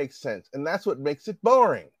know it makes sense, and that's what makes it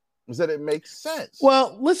boring, is that it makes sense.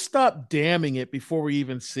 Well, let's stop damning it before we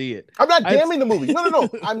even see it. I'm not damning the movie. No.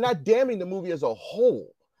 I'm not damning the movie as a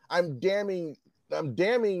whole. I'm damning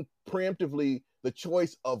preemptively the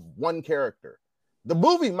choice of one character. The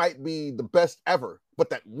movie might be the best ever, but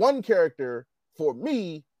that one character for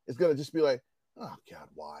me is going to just be like, oh God,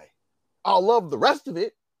 why? I'll love the rest of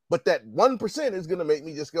it, but that 1% is going to make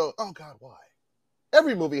me just go, oh God, why?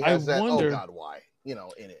 Every movie has oh God, why, in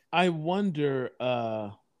it. I wonder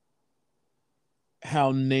how they're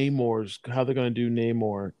going to do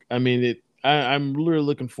Namor. I mean, I'm really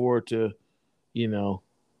looking forward to,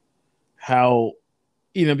 how,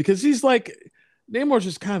 because he's like, Namor's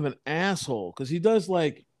just kind of an asshole, because he's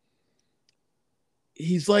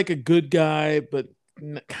like a good guy, but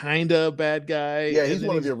kind of a bad guy. Yeah, he's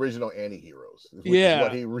one of the original anti-heroes. Yeah,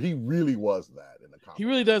 what he really was that in the comics. He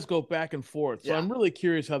really does go back and forth. So I'm really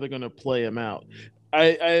curious how they're going to play him out. I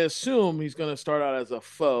assume he's going to start out as a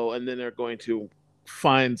foe, and then they're going to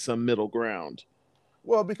find some middle ground.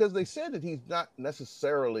 Well, because they said that he's not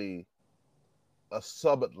necessarily a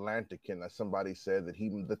sub-Atlantecan, as somebody said,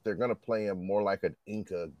 that they're going to play him more like an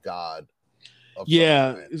Inca god.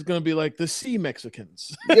 It's going to be like the Sea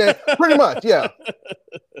Mexicans. Yeah, pretty much. Yeah,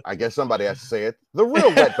 I guess somebody has to say it. The real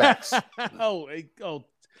wetbacks. Somebody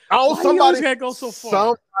had to go so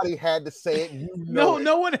far. Somebody had to say it.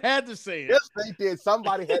 No one had to say it. Yes, they did.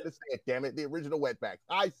 Somebody had to say it. Damn it, the original wetbacks.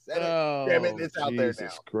 I said it. Damn it, it's out there now.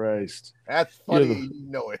 Jesus Christ, that's funny. You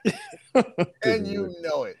know it, and you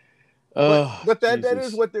know it. But that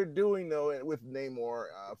is what they're doing though with Namor,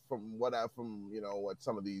 from what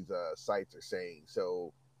some of these sites are saying.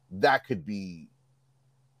 So that could be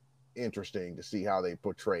interesting to see how they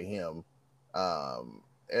portray him.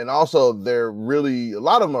 And also, a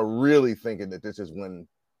lot of them are really thinking that this is when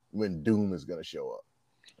Doom is going to show up.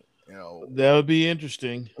 That would be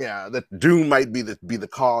interesting. Yeah, that Doom might be the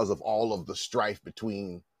cause of all of the strife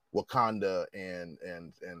between Wakanda and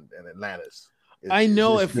Atlantis. I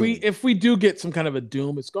know if we do get some kind of a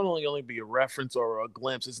Doom, it's going to only be a reference or a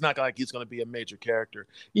glimpse. It's not like he's going to be a major character,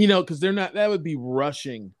 because that would be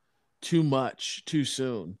rushing too much too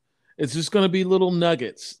soon. It's just going to be little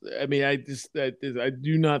nuggets. I mean, I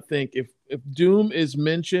do not think if Doom is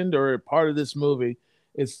mentioned or a part of this movie,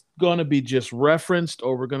 it's going to be just referenced,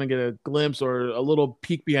 or we're going to get a glimpse or a little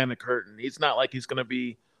peek behind the curtain. It's not like he's going to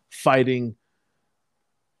be fighting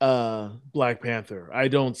Black Panther. I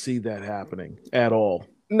don't see that happening at all.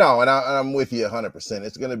 No, and I'm with you 100%.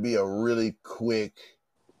 It's going to be a really quick,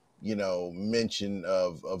 mention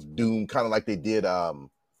of Doom, kind of like they did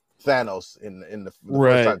Thanos in the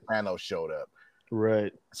first time Thanos showed up.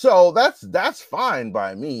 Right. So that's fine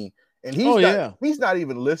by me. And he's not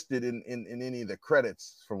even listed in any of the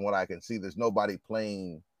credits from what I can see. There's nobody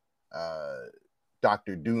playing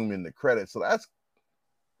Dr. Doom in the credits. So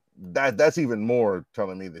that's even more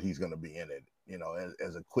telling me that he's going to be in it,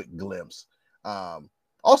 as a quick glimpse.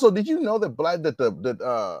 Also, did you know that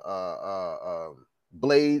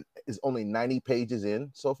Blade is only 90 pages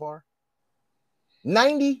in so far?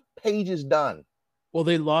 90 pages done. Well,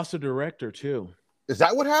 they lost a director too. Is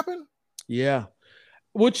that what happened? Yeah.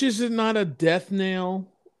 Which is not a death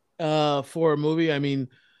nail for a movie. I mean,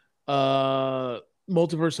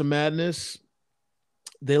 Multiverse of Madness,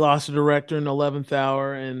 they lost a director in the 11th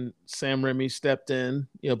hour, and Sam Raimi stepped in,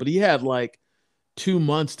 but he had like 2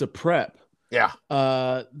 months to prep. Yeah.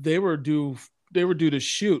 They were due to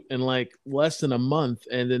shoot in like less than a month,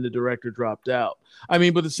 and then the director dropped out. I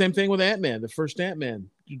mean, but the same thing with Ant-Man, the first Ant-Man,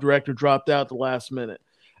 the director dropped out the last minute.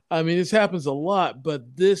 I mean, this happens a lot,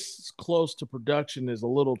 but this close to production is a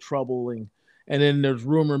little troubling. And then there's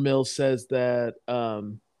rumor mill says that that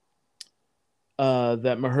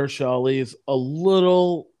Mahershala Ali is a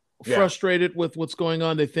little frustrated with what's going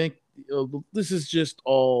on. They think this is just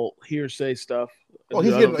all hearsay stuff. Well,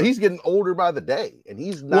 he's getting older by the day, and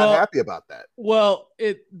he's not happy about that. Well,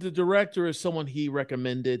 the director is someone he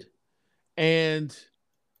recommended, and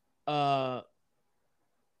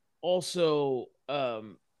also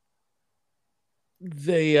the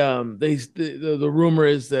rumor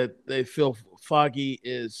is that they feel Foggy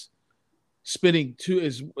is spinning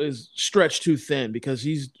is stretched too thin because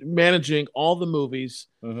he's managing all the movies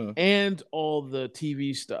and all the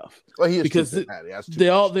TV stuff. Well, he is because they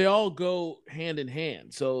all go hand in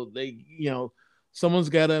hand. So they, someone's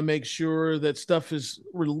got to make sure that stuff is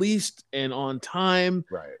released and on time,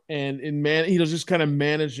 right? And just kind of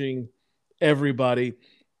managing everybody.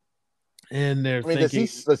 And they're thinking,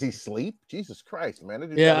 does he sleep? Jesus Christ, man!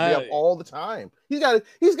 He's got to be up all the time. He's got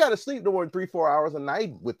to sleep more than 3-4 hours a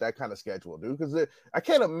night with that kind of schedule, dude. Because I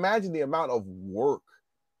can't imagine the amount of work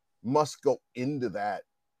must go into that,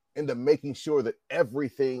 into making sure that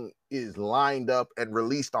everything is lined up and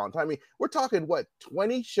released on time. I mean, we're talking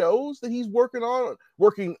 20 shows that he's working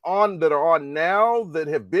on that are on now, that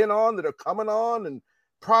have been on, that are coming on, and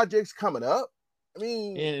projects coming up. I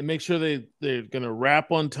mean, and make sure they're gonna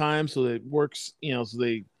wrap on time so that it works,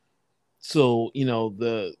 the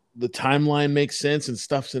timeline makes sense and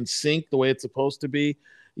stuff's in sync the way it's supposed to be.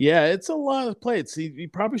 Yeah, it's a lot of plates. He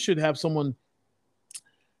probably should have someone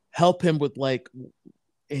help him with and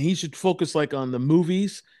he should focus on the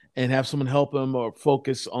movies and have someone help him or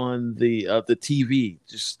focus on the TV.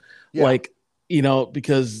 Just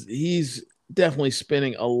because he's definitely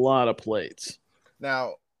spinning a lot of plates.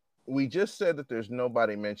 Now, we just said that there's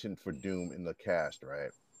nobody mentioned for Doom in the cast,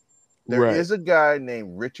 right? There is a guy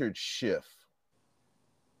named Richard Schiff,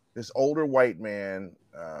 this older white man,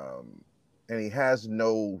 and he has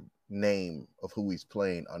no name of who he's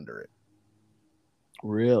playing under it.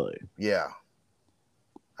 Really? Yeah.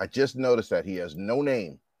 I just noticed that he has no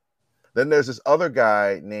name. Then there's this other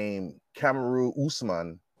guy named Kamaru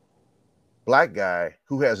Usman, black guy,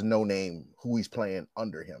 who has no name, who he's playing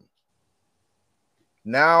under him.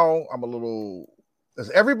 Now I'm a little, as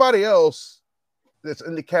everybody else that's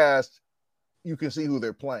in the cast, you can see who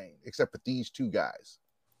they're playing, except for these two guys.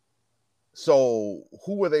 So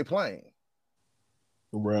who are they playing?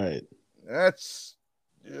 Right. That's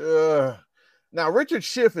now Richard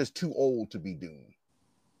Schiff is too old to be Doom.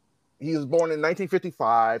 He was born in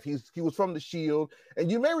 1955. He was from The Shield, and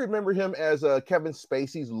you may remember him as Kevin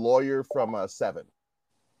Spacey's lawyer from Seven.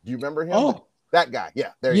 Do you remember him? Oh. That guy,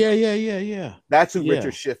 yeah. Yeah. That's who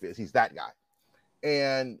Richard Schiff is. He's that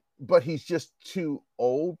guy. But he's just too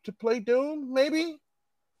old to play Doom, maybe?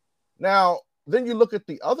 Now, then you look at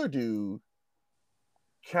the other dude,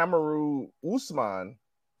 Kamaru Usman.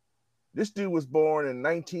 This dude was born in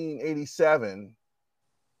 1987.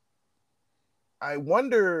 I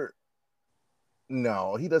wonder,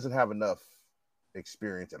 no, he doesn't have enough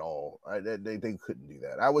experience at all. They couldn't do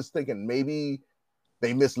that. I was thinking maybe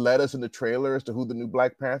they misled us in the trailer as to who the new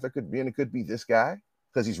Black Panther could be, and it could be this guy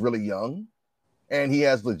because he's really young and he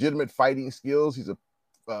has legitimate fighting skills. He's a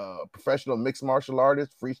professional mixed martial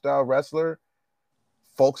artist, freestyle wrestler,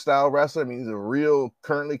 folk style wrestler. I mean, he's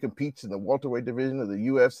currently competes in the welterweight division of the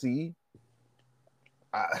UFC.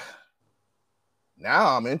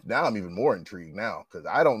 Now I'm even more intrigued now because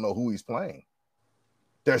I don't know who he's playing.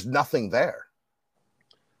 There's nothing there.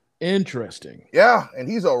 Interesting. Yeah, and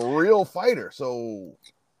he's a real fighter. So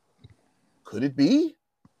could it be?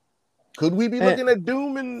 Could we be looking at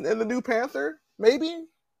Doom in the new Panther? Maybe.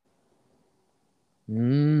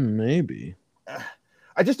 Maybe.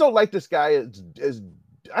 I just don't like this guy as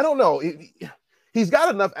I don't know. He's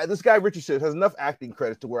got enough. This guy Richard Schiff has enough acting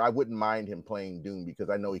credits to where I wouldn't mind him playing Doom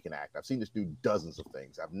because I know he can act. I've seen this dude dozens of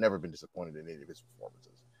things. I've never been disappointed in any of his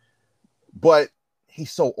performances. But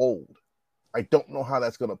he's so old. I don't know how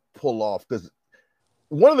that's going to pull off because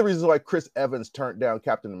one of the reasons why Chris Evans turned down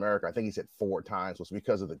Captain America, I think he said 4 times, was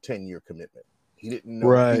because of the 10-year commitment. He didn't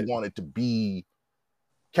know he wanted to be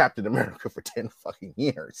Captain America for 10 fucking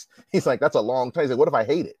years. He's like, that's a long time. He's like, what if I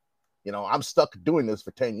hate it? I'm stuck doing this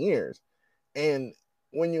for 10 years. And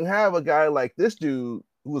when you have a guy like this dude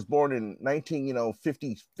who was born in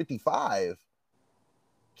 55,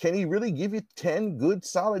 can he really give you 10 good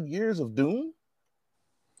solid years of Doom?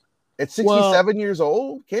 At 67 years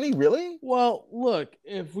old? Can he really? Well, look,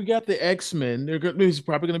 if we got the X-Men, he's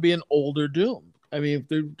probably going to be an older Doom. I mean, if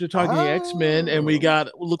they're talking the X-Men, and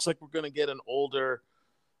it looks like we're going to get an older,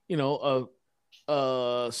 a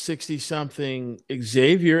 60-something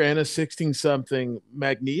Xavier and a 60-something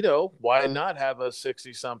Magneto. Why not have a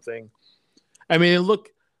 60-something? I mean, look,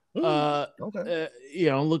 okay.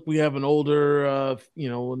 Look, we have an older,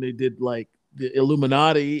 when they did like the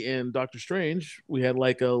Illuminati and Doctor Strange, we had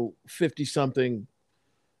like a 50-something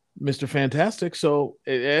Mr. Fantastic. So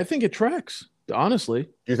I think it tracks, honestly.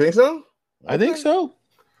 Do you think so? Okay. I think so.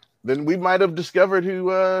 Then we might have discovered who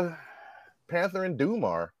Panther and Doom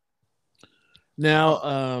are.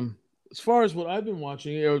 Now, as far as what I've been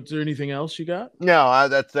watching, is there anything else you got? No,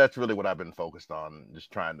 that's really what I've been focused on.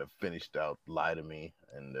 Just trying to finish out Lie to Me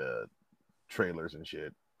and trailers and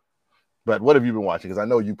shit. But what have you been watching? Because I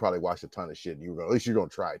know you probably watched a ton of shit. At least you're gonna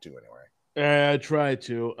try to anyway. I try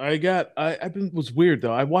to. I've been was weird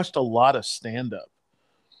though. I watched a lot of stand up.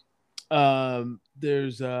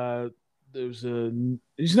 There's a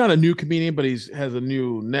he's not a new comedian, but has a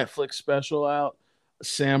new Netflix special out.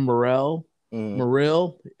 Sam Morril.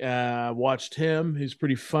 Watched him. He's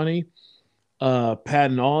pretty funny.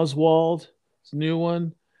 Patton Oswalt, it's a new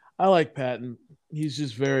one. I like Patton. He's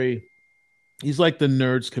just he's like the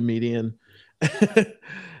nerds comedian.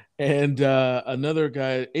 And another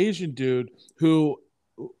guy, Asian dude, who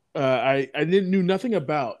I didn't knew nothing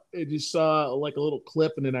about. I just saw like a little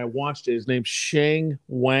clip, and then I watched it. His name's Shang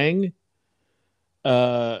Wang.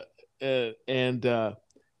 The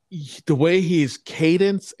way he's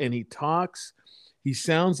cadence and he talks, he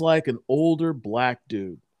sounds like an older black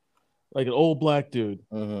dude, like an old black dude.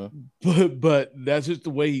 But that's just the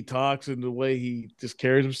way he talks and the way he just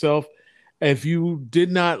carries himself. If you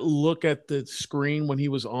did not look at the screen when he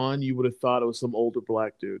was on, you would have thought it was some older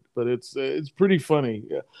black dude. But it's pretty funny.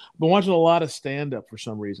 Yeah. I've been watching a lot of stand up for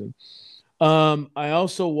some reason. I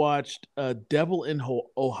also watched Devil in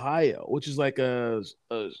Ohio, which is like a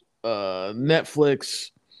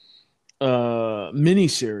Netflix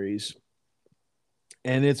miniseries,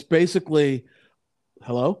 and it's basically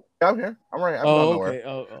hello. Yeah, I'm here. I'm right. Okay.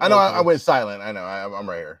 I know. Okay. I went silent. I know. I'm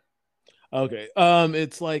right here. Okay.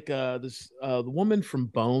 It's like this the woman from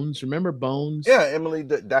Bones. Remember Bones? Yeah, Emily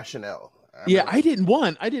Deschanel. I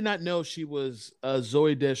did not know she was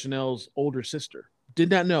Zoe Deschanel's older sister. Did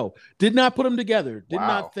not know. Did not put them together. Did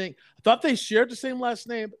not think. I thought they shared the same last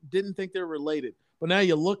name. Didn't think they're related. But now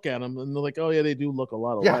you look at them and they're like, oh yeah, they do look a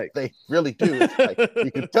lot alike. Yeah, they really do. It's like,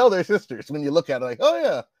 you can tell they're sisters when you look at it. Like, oh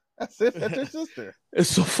yeah, that's their sister.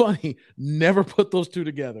 It's so funny. Never put those two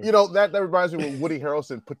together. You know that reminds me when Woody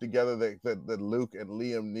Harrelson put together the Luke and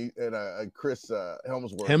Liam and Chris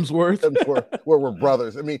Hemsworth were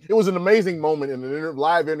brothers. I mean, it was an amazing moment in an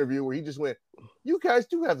live interview where he just went, "You guys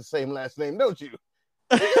do have the same last name, don't you?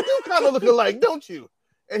 You do kind of look alike, don't you?"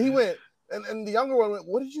 And he went, and the younger one went,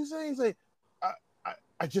 "What did you say?" He's like,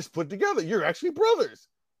 I just put together. You're actually brothers.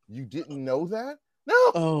 You didn't know that? No.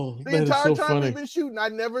 Oh, the entire time we've been shooting, I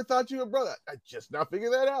never thought you were brother. I just now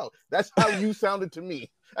figured that out. That's how you sounded to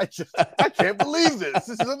me. I can't believe this.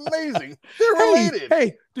 This is amazing. They're related.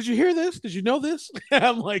 Hey, did you hear this? Did you know this?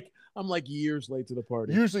 I'm like years late to the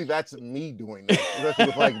party. Usually that's me doing this, especially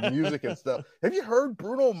with like music and stuff. Have you heard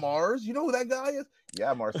Bruno Mars? You know who that guy is?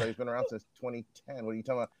 Yeah, Marcel. He's been around since 2010. What are you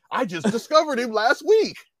talking about? I just discovered him last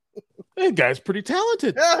week. That guy's pretty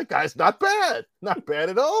talented. Yeah, that guy's not bad. Not bad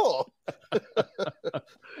at all.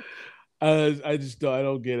 I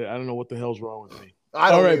don't get it. I don't know what the hell's wrong with me.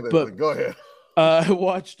 I don't either, but go ahead. I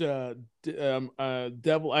watched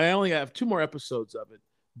Devil. I only have 2 more episodes of it.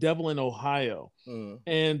 Devil in Ohio,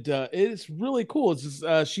 and it's really cool. It's just,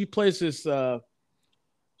 she plays this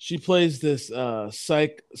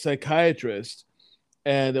psychiatrist,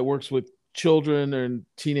 and that works with children and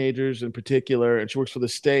teenagers in particular, and she works for the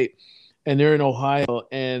state, and they're in Ohio,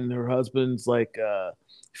 and her husband's like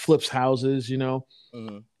flips houses, you know,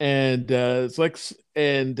 and it's like,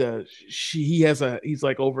 and he's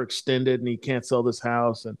like overextended and he can't sell this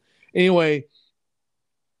house, and anyway,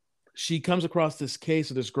 she comes across this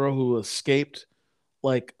case of this girl who escaped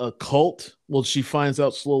like a cult. Well, she finds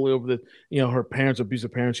out slowly over her parents,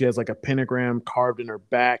 abusive parents. She has like a pentagram carved in her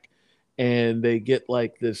back, and they get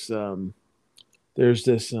like this there's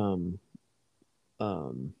this a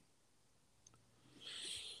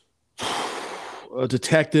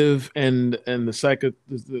detective and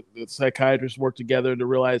the psychiatrist work together to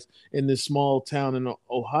realize in this small town in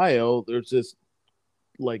Ohio there's this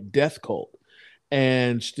like death cult,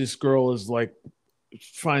 and this girl is like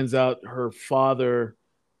finds out her father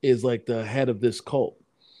is like the head of this cult,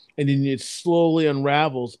 and then it slowly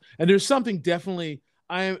unravels, and there's something definitely.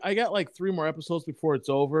 I got like 3 more episodes before it's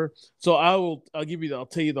over, so I'll tell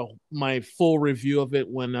you my full review of it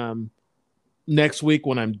when next week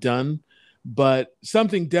when I'm done. But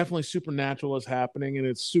something definitely supernatural is happening, and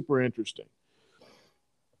it's super interesting.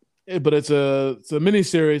 But it's a mini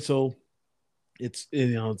series, so it's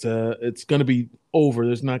it's going to be over.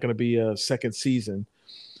 There's not going to be a second season.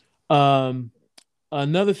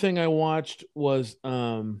 Another thing I watched was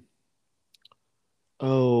I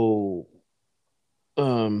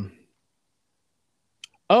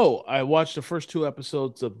watched the first 2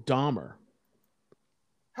 episodes of Dahmer.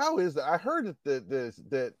 How is that? I heard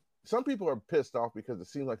that some people are pissed off because it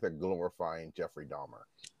seems like they're glorifying Jeffrey Dahmer.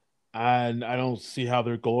 And I don't see how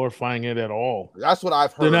they're glorifying it at all. That's what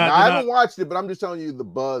I've heard. I haven't watched it, but I'm just telling you the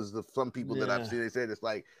buzz of some people that I've seen. They said it's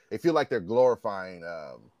like they feel like they're glorifying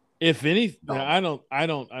If any, No. I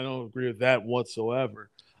don't agree with that whatsoever.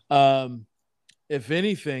 If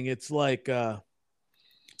anything, it's like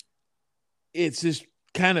it's just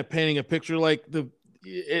kind of painting a picture. Like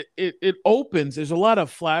it opens. There's a lot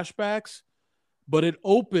of flashbacks, but it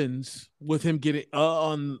opens with him getting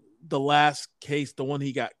on the last case, the one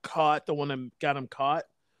he got caught, the one that got him caught,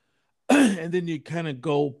 and then you kind of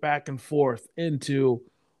go back and forth into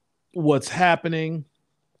what's happening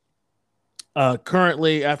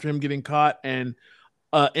currently after him getting caught and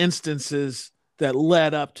instances that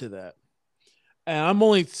led up to that. And I'm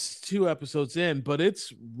only 2 episodes in, but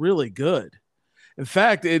it's really good. In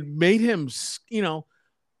fact, it made him,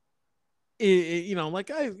 like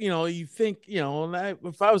you think,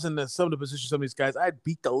 if I was in some of the position of some of these guys, I'd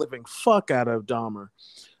beat the living fuck out of Dahmer.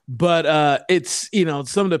 But it's,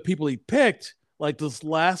 some of the people he picked, like this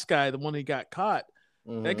last guy, the one he got caught,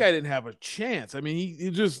 that guy didn't have a chance. I mean, he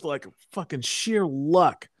just like fucking sheer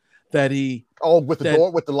luck that he. Oh, with the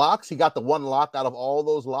door, with the locks, he got the one lock out of all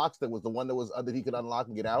those locks. That was the one that he could unlock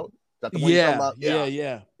and get out. That the one you're talking about?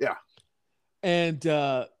 Yeah. And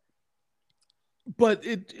but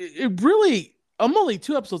it really, I'm only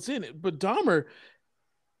 2 episodes in it, but Dahmer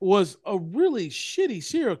was a really shitty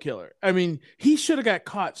serial killer. I mean, he should have got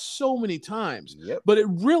caught so many times. Yep. But it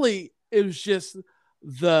was just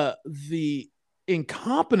the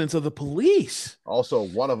incompetence of the police. Also,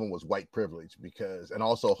 one of them was white privilege and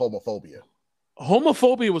also homophobia.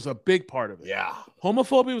 Homophobia was a big part of it. Yeah.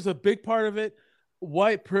 Homophobia was a big part of it.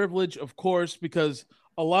 White privilege, of course, because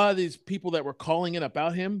a lot of these people that were calling in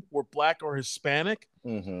about him were Black or Hispanic.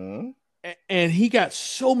 Mm-hmm. And he got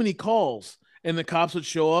so many calls, and the cops would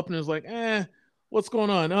show up and it was like, what's going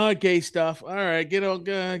on? Oh, gay stuff. All right, get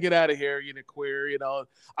out of here, queer, Yeah.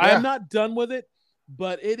 I am not done with it,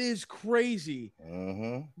 but it is crazy.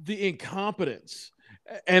 Mm-hmm. The incompetence,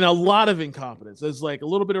 and a lot of incompetence. There's like a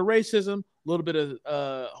little bit of racism, a little bit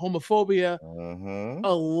of homophobia,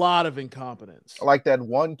 a lot of incompetence. Like that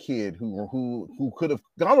one kid who could have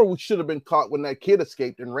gone or should have been caught when that kid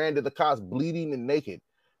escaped and ran to the cops bleeding and naked.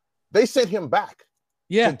 They sent him back.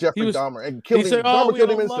 Yeah, to Jeffrey Dahmer and killed him. Dahmer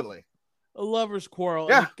killed him instantly. A lover's quarrel.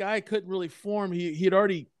 Yeah, and the guy couldn't really form. He had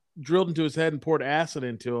already drilled into his head and poured acid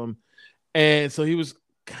into him, and so he was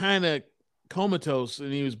kind of comatose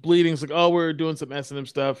and he was bleeding. It's like, oh, we're doing some S&M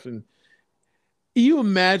stuff, and you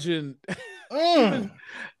imagine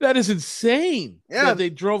that is insane. Yeah, that they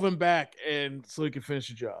drove him back and so he could finish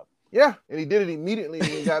the job. Yeah, and he did it immediately when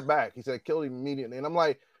he got back. He said, I killed him immediately, and I'm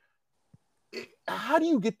like, how do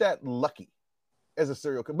you get that lucky as a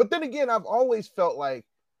serial killer? But then again, I've always felt like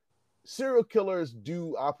serial killers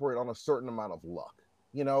do operate on a certain amount of luck,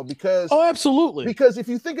 because absolutely. Because if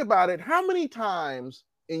you think about it, how many times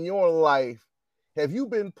in your life have you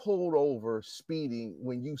been pulled over speeding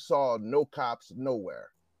when you saw no cops nowhere?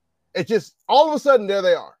 It just all of a sudden there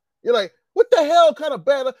they are. You're like, what the hell kind of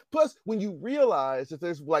bad? Plus, when you realize that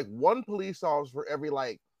there's like one police officer for every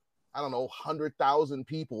 100,000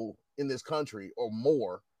 people in this country or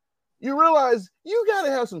more, you realize you got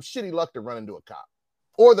to have some shitty luck to run into a cop,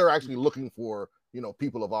 or they're actually looking for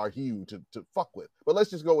people of our hue to fuck with. But let's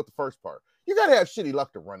just go with the first part. You got to have shitty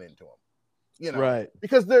luck to run into them, right?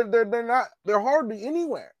 Because they're hardly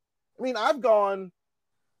anywhere. I mean, I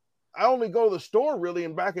only go to the store really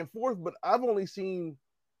and back and forth, but I've only seen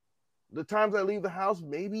the times I leave the house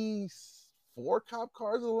maybe 4 cop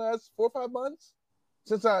cars in the last 4 or 5 months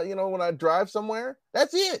since when I drive somewhere.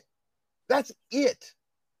 That's it.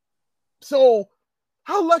 So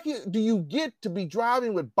how lucky do you get to be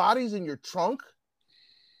driving with bodies in your trunk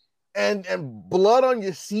and blood on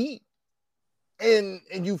your seat, and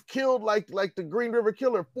you've killed like the Green River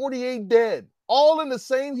Killer, 48 dead, all in the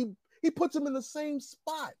same, he puts them in the same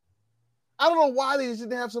spot. I don't know why they just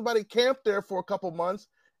didn't have somebody camp there for a couple months,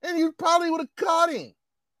 and you probably would have caught him.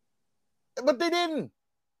 But they didn't.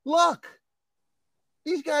 Luck.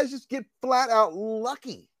 These guys just get flat out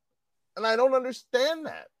lucky. And I don't understand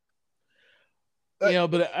that.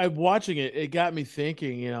 But I'm watching it. It got me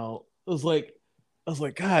thinking. I was like,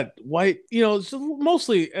 God, white. It's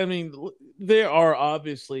mostly. I mean, there are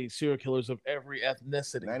obviously serial killers of every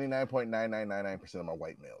ethnicity. 99.9999% of them are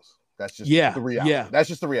white males. That's just the reality. Yeah, that's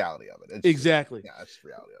just the reality of it. Exactly. That's the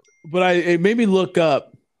reality of it. But it made me look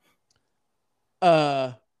up.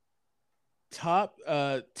 Top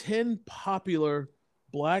 10 popular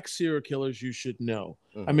Black serial killers you should know.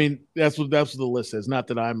 Mm-hmm. I mean, that's what the list is. Not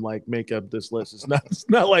that I'm like make up this list. It's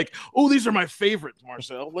not like, oh, these are my favorites,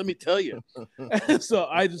 Marcel. Let me tell you. So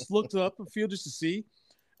I just looked up a few just to see,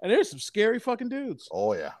 and there's some scary fucking dudes.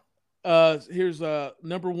 Oh yeah. Here's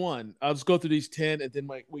number 1. I'll just go through these 10, and then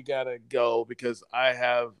we gotta go because I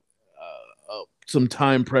have some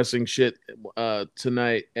time pressing shit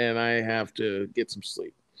tonight, and I have to get some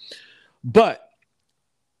sleep. But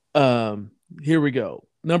here we go.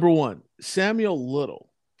 Number 1, Samuel Little.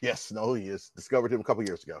 Yes, no, he is. Discovered him a couple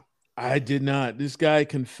years ago. I did not. This guy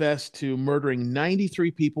confessed to murdering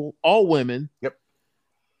 93 people, all women. Yep.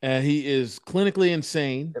 He is clinically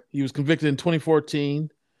insane. Yep. He was convicted in 2014,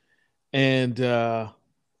 and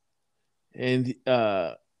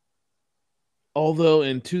although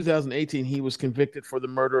in 2018 he was convicted for the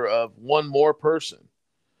murder of one more person,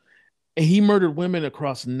 and he murdered women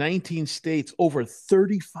across 19 states over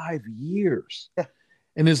 35 years. Yeah.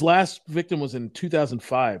 And his last victim was in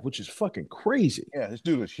 2005, which is fucking crazy. Yeah, this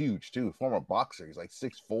dude was huge too. Former boxer. He's like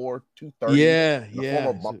 6'4", 230.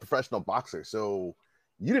 Yeah, Former professional boxer. So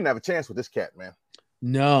you didn't have a chance with this cat, man.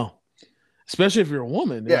 No, especially if you're a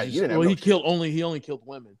woman. Yeah, you didn't have he only killed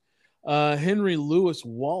women. Henry Louis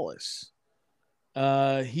Wallace.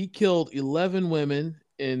 He killed 11 women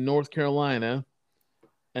in North Carolina,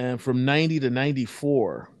 and from 90 to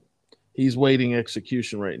 94, he's waiting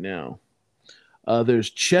execution right now. There's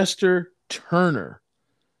Chester Turner.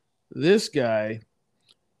 This guy,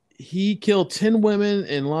 he killed 10 women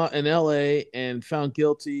in LA and found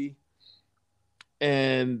guilty,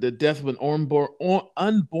 and the death of an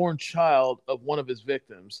unborn child of one of his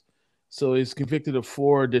victims. So he's convicted of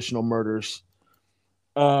 4 additional murders.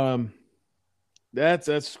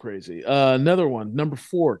 That's crazy. Another one, number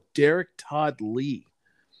 4, Derek Todd Lee.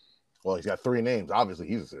 Well, he's got 3 names. Obviously,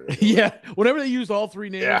 he's a serial killer. Yeah. Whenever they use all 3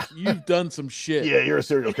 names, you've done some shit. Yeah, you're a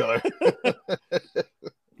serial killer.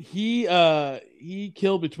 He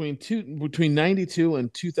killed between 92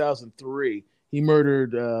 and 2003. He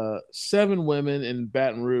murdered 7 women in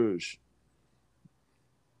Baton Rouge.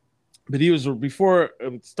 But he was, before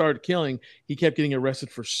it started killing, he kept getting arrested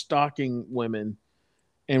for stalking women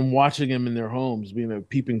and watching them in their homes, being a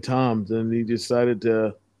peeping Tom. Then he decided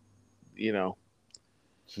to,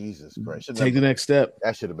 Jesus Christ. Take the next step.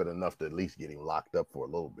 That should have been enough to at least get him locked up for a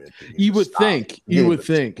little bit. You would think. To get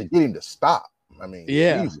him to stop. I mean,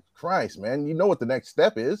 yeah. Jesus Christ, man. You know what the next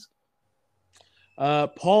step is.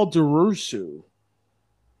 Paul DeRusso.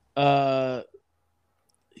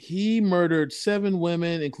 He murdered 7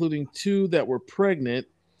 women, including 2 that were pregnant,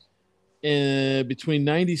 between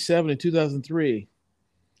 97 and 2003.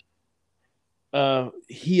 They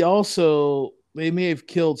may have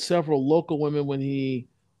killed several local women when he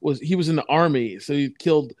was in the army. So he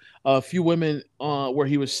killed a few women where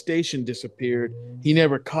he was stationed, disappeared. He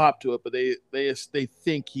never copped to it, but they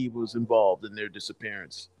think he was involved in their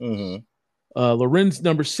disappearance. Mm-hmm.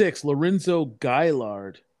 Number 6, Lorenzo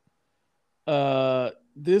Gaillard.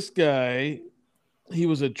 This guy, he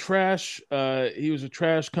was a trash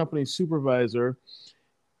company supervisor.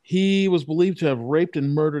 He was believed to have raped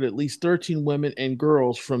and murdered at least 13 women and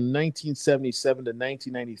girls from 1977 to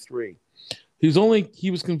 1993.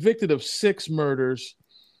 He was convicted of 6 murders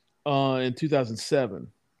in 2007.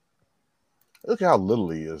 Look how little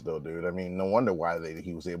he is, though, dude. I mean, no wonder why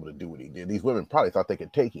he was able to do what he did. These women probably thought they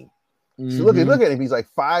could take him. Mm-hmm. So look at him. He's like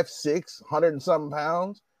 5'6", 100 and something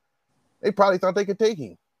pounds. They probably thought they could take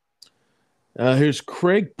him. Here's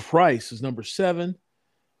Craig Price, is number 7.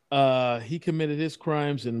 He committed his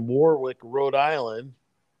crimes in Warwick, Rhode Island,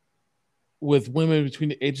 with women between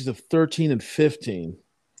the ages of 13 and 15.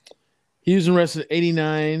 He was arrested in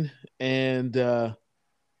 89, and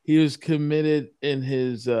he was committed in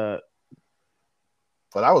his... Well,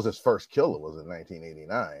 that was his first killer, was in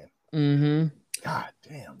 1989. Mm-hmm. God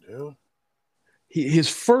damn, dude. His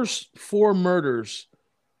first 4 murders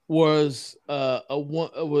was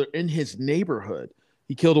were in his neighborhood.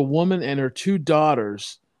 He killed a woman and her 2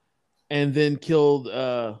 daughters, and then killed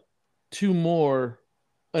 2 more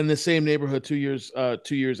in the same neighborhood 2 years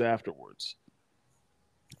afterwards.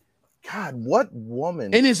 God, what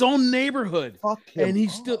woman in his own neighborhood? Fuck him. And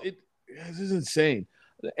he's still. This is insane.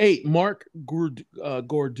 8, Mark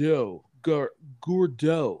Gourdeau.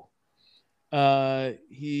 Gourdeau. I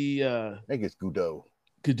think it's Goudot.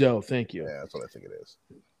 Goudot, thank you. Yeah, that's what I think it is.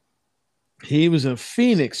 He was a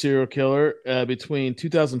Phoenix serial killer between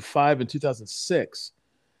 2005 and 2006.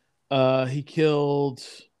 He killed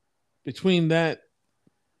between that.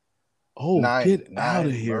 Oh, get out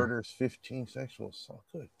of here! Murders, 15 sexual assaults.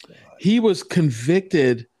 Good God. He was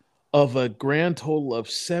convicted of a grand total of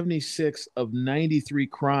 76 of 93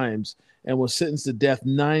 crimes and was sentenced to death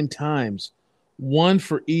 9 times, 1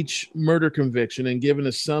 for each murder conviction, and given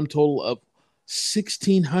a sum total of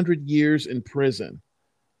 1,600 years in prison.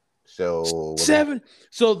 So 7.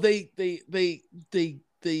 So they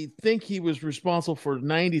think he was responsible for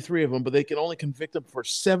 93 of them, but they can only convict him for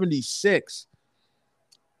 76.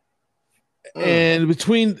 And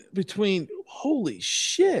between Holy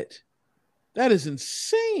shit. That is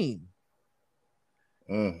insane.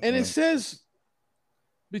 And it says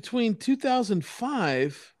between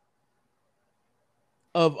 2005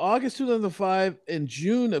 of August 2005 and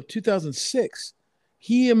June of 2006,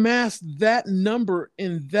 he amassed that number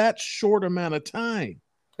in that short amount of time.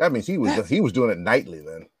 That means he was doing it nightly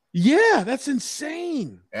then. Yeah, that's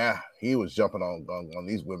insane. Yeah, he was jumping on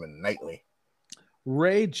these women nightly.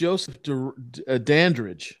 Ray Joseph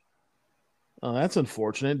Dandridge. Oh, that's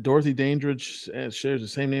unfortunate. Dorothy Dandridge shares the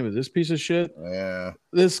same name as this piece of shit. Yeah.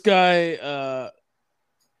 This guy,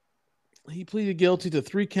 he pleaded guilty to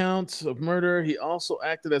 3 counts of murder. He also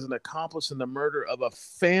acted as an accomplice in the murder of a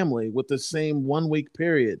family with the same 1-week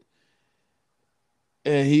period.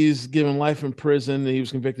 And he's given life in prison. He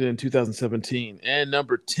was convicted in 2017. And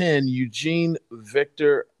number 10, Eugene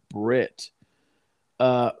Victor Britt.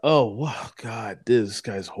 God, this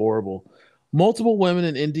guy's horrible. Multiple women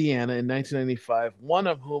in Indiana in 1995, one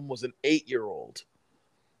of whom was an 8-year-old.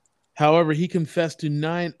 However, he confessed to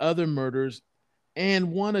 9 other murders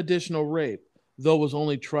and 1 additional rape, though was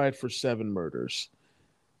only tried for 7 murders.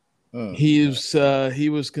 He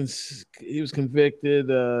was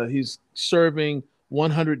convicted. He's serving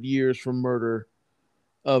 100 years for murder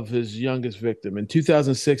of his youngest victim. In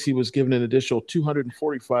 2006, he was given an additional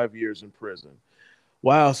 245 years in prison.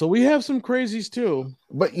 Wow, so we have some crazies too.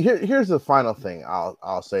 But here's the final thing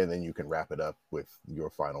I'll say, and then you can wrap it up with your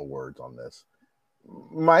final words on this.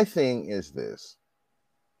 My thing is this.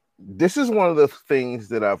 This is one of the things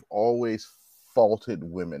that I've always faulted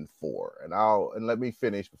women for, and let me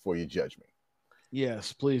finish before you judge me.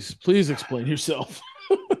 Yes, please explain yourself.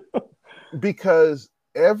 Because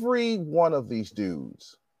every one of these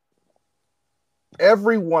dudes,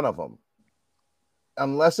 every one of them,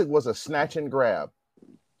 unless it was a snatch and grab,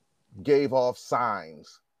 gave off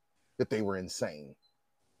signs that they were insane,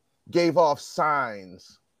 gave off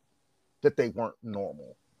signs that they weren't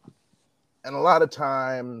normal. And a lot of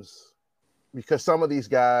times, because some of these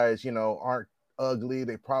guys, aren't ugly,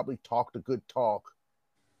 they probably talked a good talk,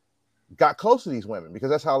 got close to these women, because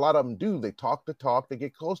that's how a lot of them do. They talk the talk, they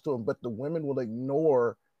get close to them, but the women will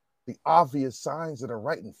ignore the obvious signs that are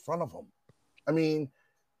right in front of them. I mean,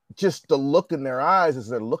 just the look in their eyes as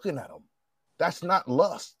they're looking at them. That's not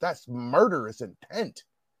lust. That's murderous intent.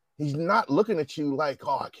 He's not looking at you like,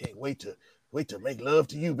 oh, I can't wait to make love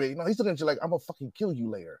to you, baby. No, he's looking at you like, I'm gonna fucking kill you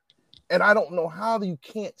later. And I don't know how you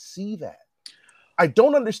can't see that. I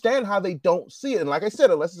don't understand how they don't see it. And like I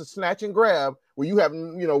said, unless it's a snatch and grab where you have,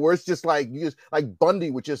 where it's just like, like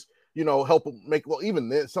Bundy would just, help him make, well, even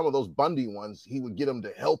then, some of those Bundy ones, he would get them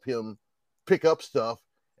to help him pick up stuff.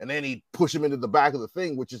 And then he'd push him into the back of the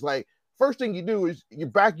thing, which is like, first thing you do is you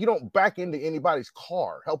don't back into anybody's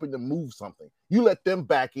car, helping them move something. You let them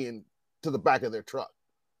back in to the back of their truck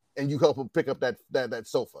and you help them pick up that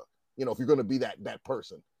sofa. If you're going to be that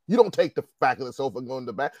person. You don't take the back of the sofa and go in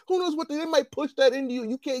the back. Who knows what they might push that into you.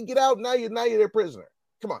 You can't get out. Now you're their prisoner.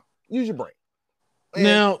 Come on, use your brain.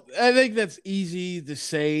 Now, I think that's easy to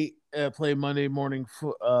say, play Monday morning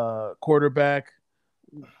quarterback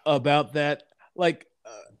about that. Like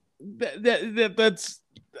that's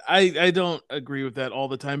I don't agree with that all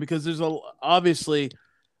the time, because there's obviously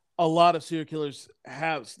a lot of serial killers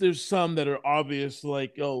there's some that are obvious,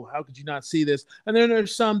 like, oh, how could you not see this? And then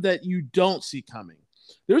there's some that you don't see coming.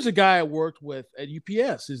 There's a guy I worked with at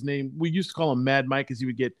UPS. His name, we used to call him Mad Mike, because he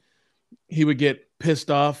would get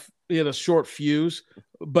pissed off. He had a short fuse,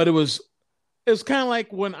 but it was kind of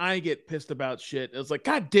like when I get pissed about shit. It was like,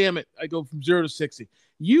 God damn it, I go from 0 to 60.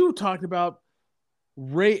 You talked about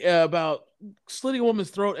about slitting a woman's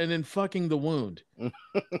throat and then fucking the wound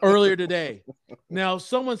earlier today. Now,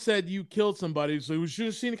 someone said you killed somebody, so we should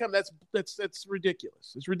have seen it come. That's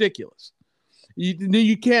ridiculous. It's ridiculous.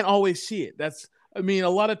 You can't always see it. A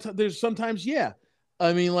lot of there's sometimes, yeah.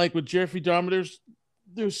 I mean, like with Jeffrey Dahmer,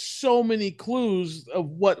 there's so many clues of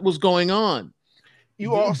what was going on.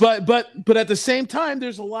 But at the same time,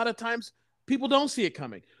 there's a lot of times people don't see it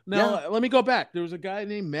coming. Now, let me go back. There was a guy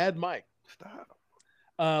named Mad Mike. Stop.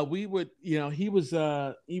 He would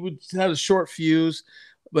have a short fuse,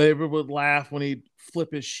 but everyone would laugh when he'd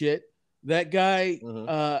flip his shit. That guy,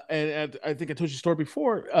 and I think I told you the story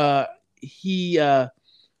before. I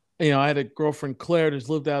had a girlfriend, Claire, that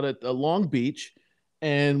lived out at Long Beach,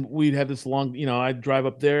 and we'd have this long, I'd drive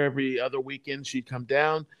up there every other weekend. She'd come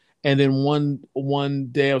down. And then one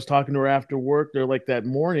day I was talking to her after work there, like that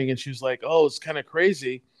morning, and she was like, oh, it's kind of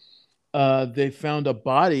crazy. They found a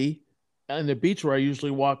body on the beach where I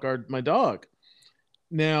usually walk my dog.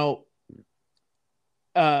 Now,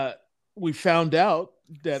 we found out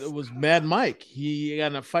that it was Mad Mike. He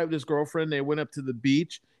got in a fight with his girlfriend. They went up to the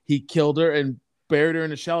beach. He killed her and buried her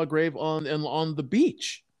in a shallow grave on the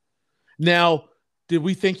beach. Now, did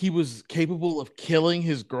we think he was capable of killing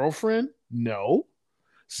his girlfriend? No.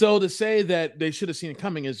 So to say that they should have seen it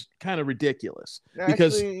coming is kind of ridiculous.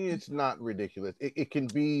 Actually, it's not ridiculous. It can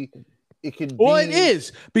be. Well, it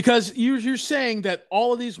is, because you're saying that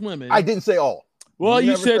all of these women. I didn't say all. Well,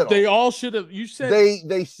 you said they all should have. You said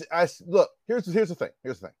look. Here's the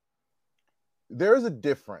thing. There's a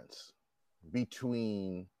difference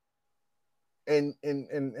between, and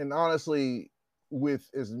honestly, with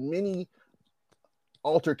as many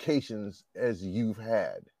altercations as you've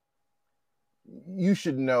had, you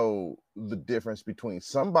should know the difference between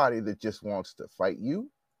somebody that just wants to fight you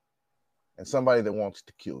and somebody that wants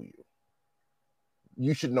to kill you.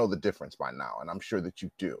 You should know the difference by now, and I'm sure that you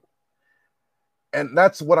do. And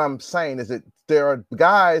that's what I'm saying, is that there are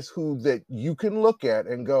guys that you can look at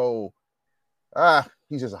and go,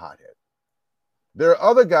 he's just a hothead. There are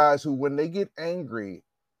other guys who, when they get angry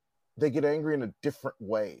in a different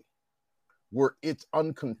way, where it's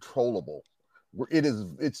uncontrollable, where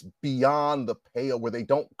it's beyond the pale, where they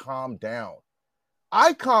don't calm down.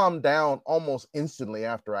 I calmed down almost instantly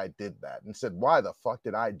after I did that and said, why the fuck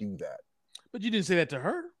did I do that? But you didn't say that to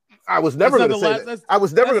her. I was never going to say that. I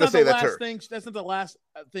was never going to say that to her. That's not the last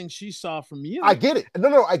thing she saw from you. I get it.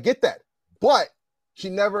 No, I get that. But she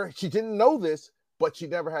didn't know this, but she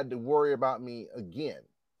never had to worry about me again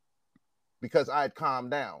because I had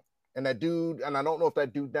calmed down. And that dude, and I don't know if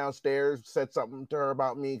that dude downstairs said something to her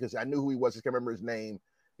about me, because I knew who he was. I can't remember his name,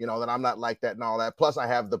 that I'm not like that and all that. Plus I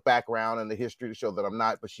have the background and the history to show that I'm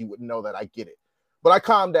not, but she wouldn't know that. I get it. But I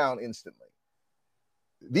calmed down instantly.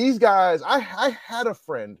 These guys, I had a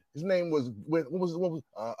friend. His name was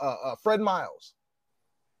Fred Miles.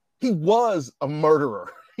 He was a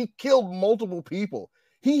murderer. He killed multiple people.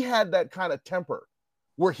 He had that kind of temper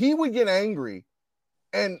where he would get angry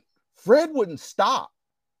and Fred wouldn't stop.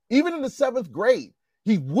 Even in the 7th grade,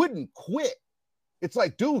 he wouldn't quit. It's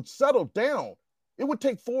like, dude, settle down. It would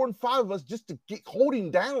take 4 and 5 of us just to hold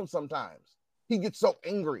him down sometimes. He gets so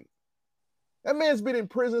angry. That man's been in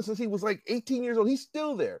prison since he was like 18 years old. He's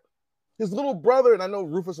still there. His little brother, and I know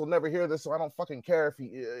Rufus will never hear this, so I don't fucking care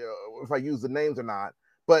if I use the names or not.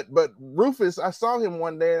 But Rufus, I saw him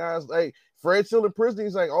one day, and I was like, Fred's still in prison?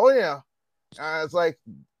 He's like, oh, yeah. I was like,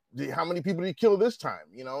 how many people did he kill this time?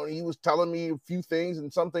 And he was telling me a few things,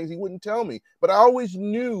 and some things he wouldn't tell me. But I always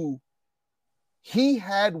knew he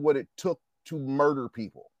had what it took to murder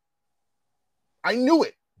people. I knew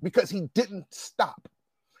it because he didn't stop.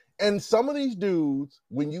 And some of these dudes,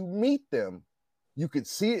 when you meet them, you could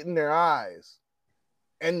see it in their eyes.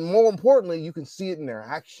 And more importantly, you can see it in their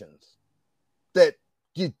actions. That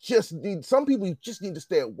some people you just need to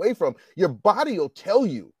stay away from. Your body will tell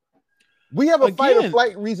you. We have a fight or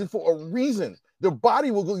flight reason for a reason. The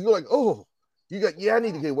body will go, you're like, oh, I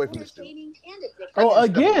need to get away from this dude. Oh,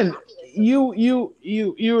 again,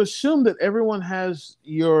 you assume that everyone has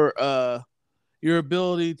your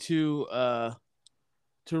ability to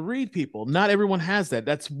read people. Not everyone has that.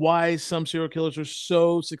 That's why some serial killers are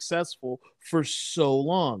so successful for so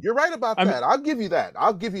long. You're right about that. I'll give you that.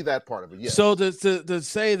 I'll give you that part of it. Yes. So to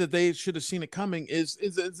say that they should have seen it coming is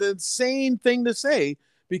an insane thing to say,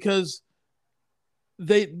 because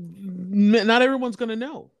not everyone's going to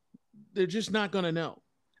know. They're just not going to know.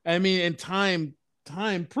 I mean, and time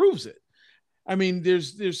proves it. I mean,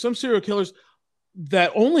 there's some serial killers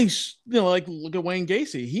that only, like look at Wayne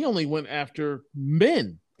Gacy. He only went after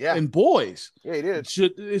men and boys. Yeah, he did.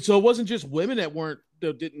 So it wasn't just women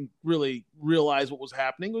that didn't really realize what was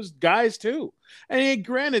happening. It was guys too. And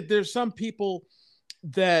granted, there's some people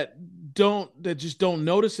that just don't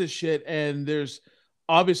notice this shit. And there's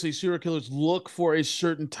obviously serial killers look for a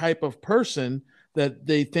certain type of person that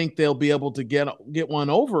they think they'll be able to get one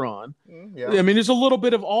over on. Yeah. I mean, there's a little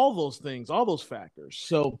bit of all those things, all those factors.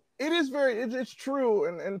 So it is it's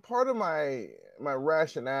true. And part of my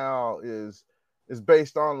rationale is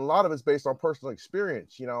based on, a lot of it's based on personal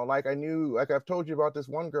experience. Like I've told you about this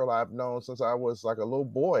one girl I've known since I was like a little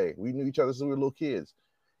boy. We knew each other since we were little kids.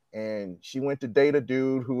 And she went to date a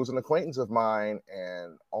dude who was an acquaintance of mine.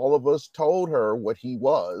 And all of us told her what he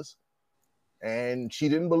was. And she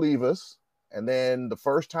didn't believe us. And then the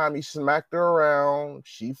first time he smacked her around,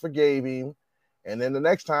 she forgave him. And then the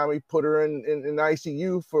next time he put her in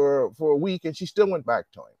ICU for a week, and she still went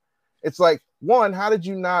back to him. It's like, one,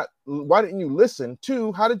 why didn't you listen?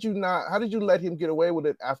 Two, how did you let him get away with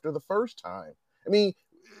it after the first time? I mean,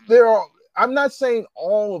 I'm not saying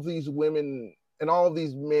all of these women and all of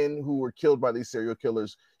these men who were killed by these serial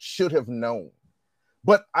killers should have known.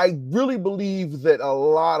 But I really believe that a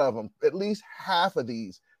lot of them, at least half of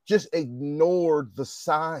these, just ignored the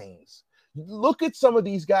signs. Look at some of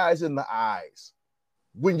these guys in the eyes.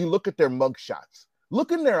 When you look at their mugshots,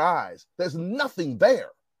 look in their eyes. There's nothing there.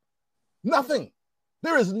 Nothing.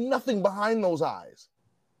 There is nothing behind those eyes.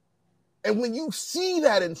 And when you see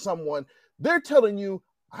that in someone, they're telling you,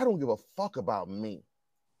 I don't give a fuck about me.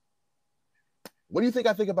 What do you think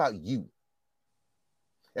I think about you?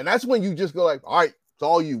 And that's when you just go like, all right, it's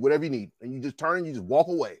all you, whatever you need. And you just turn and you just walk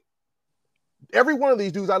away. Every one of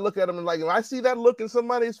these dudes, I look at them and like, if I see that look in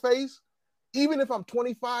somebody's face, even if I'm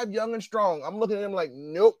 25, young and strong, I'm looking at them like,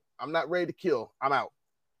 nope, I'm not ready to kill. I'm out.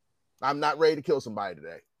 I'm not ready to kill somebody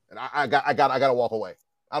today. And I got to walk away.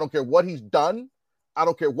 I don't care what he's done. I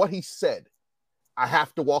don't care what he said. I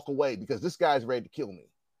have to walk away because this guy's ready to kill me.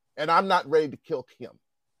 And I'm not ready to kill him.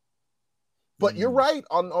 But you're right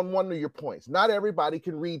on one of your points. Not everybody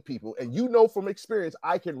can read people. And you know from experience,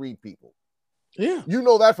 I can read people. Yeah. You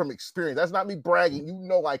know that from experience. That's not me bragging. You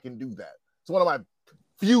know I can do that. It's one of my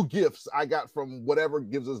few gifts I got from whatever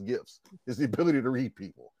gives us gifts is the ability to read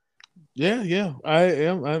people. Yeah. I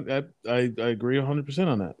agree 100%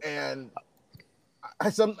 on that. And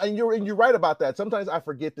you're right about that. Sometimes I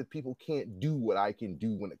forget that people can't do what I can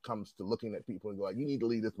do when it comes to looking at people and go like, you need to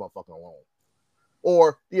leave this motherfucker alone.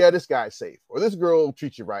 Or, yeah, this guy's safe. Or this girl will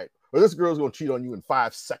treat you right. Or this girl's going to cheat on you in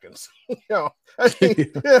 5 seconds. These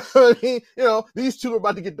two are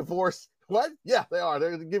about to get divorced. What? Yeah, they are.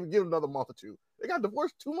 They're going to give another month or two. They got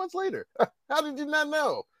divorced 2 months later. How did you not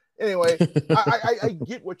know? Anyway, I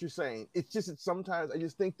get what you're saying. It's just that sometimes I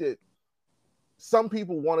just think that some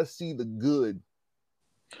people want to see the good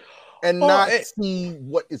and not see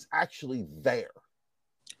what is actually there.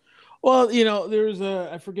 Well, there's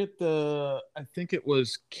I think it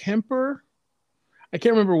was Kemper. I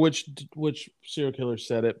can't remember which serial killer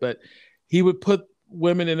said it, but he would put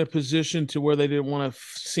women in a position to where they didn't want to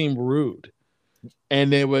seem rude.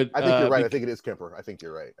 And they would. I think you're right. I think it is Kemper. I think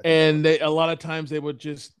you're right. And a lot of times they would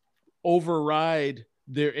just override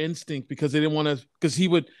their instinct because they didn't want to. Because he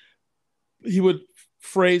would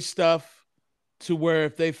phrase stuff to where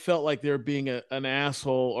if they felt like they were being an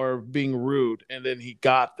asshole or being rude, and then he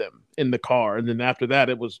got them in the car, and then after that,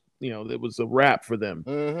 it was a wrap for them.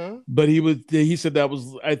 Mm-hmm. But he said that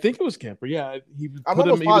was, I think it was Kemper. Yeah, I'm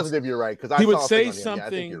almost positive you're right because he would say something. Yeah, I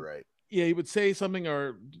think you're right. Yeah, he would say something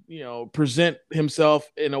or present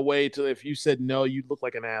himself in a way to if you said no, you look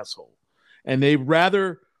like an asshole, and they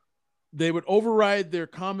would override their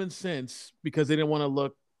common sense because they didn't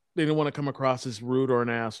want to come across as rude or an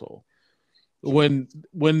asshole. When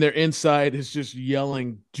their inside is just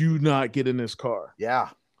yelling, do not get in this car. Yeah,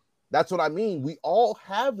 that's what I mean. We all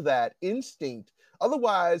have that instinct.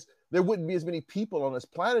 Otherwise, there wouldn't be as many people on this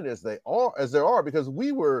planet as there are, because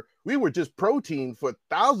we were just protein for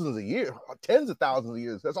thousands of years, tens of thousands of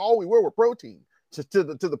years. That's all we were protein to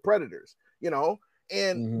the predators,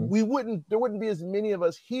 and there wouldn't be as many of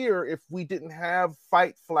us here if we didn't have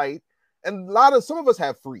fight, flight. And some of us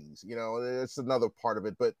have freeze, it's another part of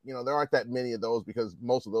it, but there aren't that many of those because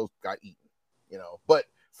most of those got eaten, but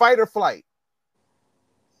fight or flight,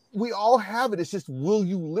 we all have it. It's just, will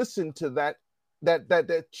you listen to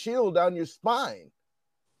that chill down your spine?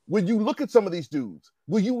 When you look at some of these dudes,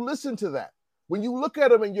 will you listen to that? When you look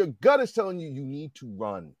at them and your gut is telling you need to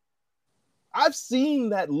run. I've seen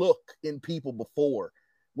that look in people before.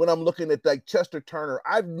 When I'm looking at like Chester Turner,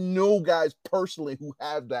 I know guys personally who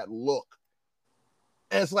have that look.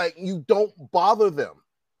 And it's like, you don't bother them.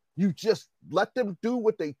 You just let them do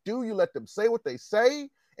what they do. You let them say what they say,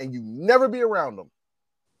 and you never be around them.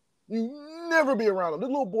 You never be around them. This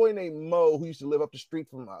little boy named Mo, who used to live up the street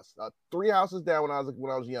from us, 3 houses down when I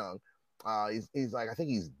was young. He's like, I think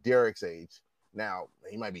he's Derek's age now.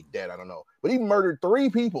 He might be dead, I don't know. But he murdered 3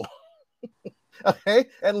 people. Okay,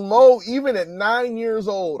 and Mo, even at 9 years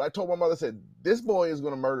old, I told my mother, I said, this boy is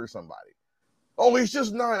going to murder somebody. Oh, he's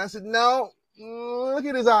just 9. I said, no, look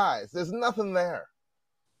at his eyes. There's nothing there.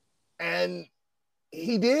 And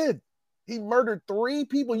he did. He murdered 3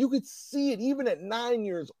 people. You could see it. Even at 9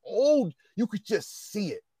 years old, you could just see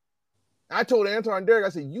it. I told Anton Derek, I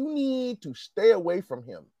said, you need to stay away from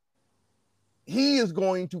him. He is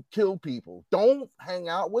going to kill people. Don't hang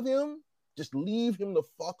out with him. Just leave him the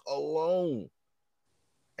fuck alone.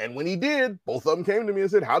 And when he did, both of them came to me and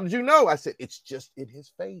said, how did you know? I said, it's just in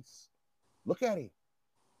his face. Look at him.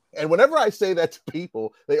 And whenever I say that to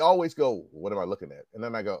people, they always go, what am I looking at? And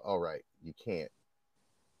then I go, all right, you can't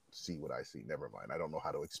see what I see. Never mind. I don't know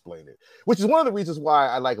how to explain it. Which is one of the reasons why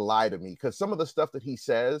I like Lie to Me, because some of the stuff that he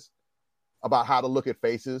says about how to look at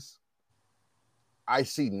faces, I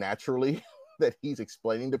see naturally that he's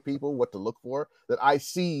explaining to people what to look for, that I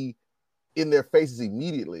see in their faces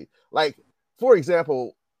immediately. Like, for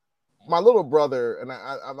example, my little brother, and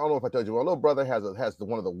I don't know if I told you, my little brother has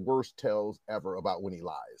one of the worst tells ever about when he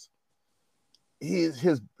lies.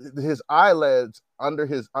 His eyelids under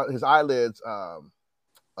his eyelids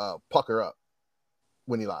pucker up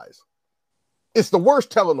when he lies. It's the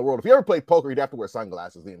worst tell in the world. If you ever played poker, you'd have to wear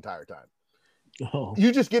sunglasses the entire time. Oh.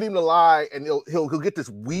 You just get him to lie, and he'll get this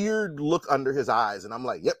weird look under his eyes, and I'm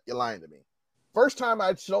like, "Yep, you're lying to me." First time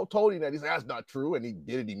I told him that, he's like, "That's not true," and he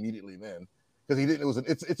did it immediately then because he didn't.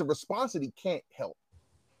 It's a response that he can't help.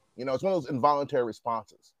 You know, it's one of those involuntary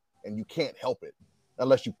responses, and you can't help it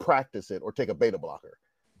unless you practice it or take a beta blocker.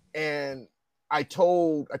 And I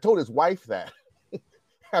told his wife that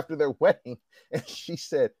after their wedding, and she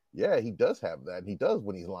said, "Yeah, he does have that. He does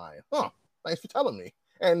when he's lying." Huh? Thanks for telling me.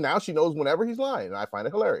 And now she knows whenever he's lying, and I find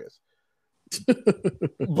it hilarious.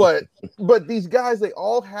 but these guys, they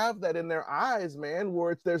all have that in their eyes, man,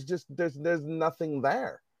 where there's nothing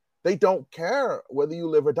there. They don't care whether you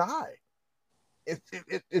live or die.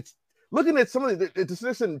 It's looking at some of the it's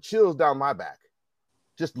just sending chills down my back.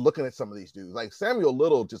 Just looking at some of these dudes. Like Samuel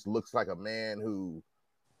Little just looks like a man who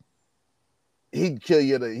he'd kill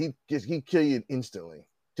you instantly,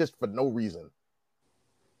 just for no reason.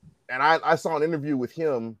 And I saw an interview with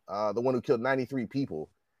him, the one who killed 93 people.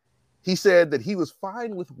 He said that he was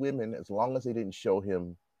fine with women as long as they didn't show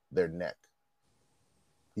him their neck.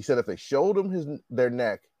 He said if they showed him their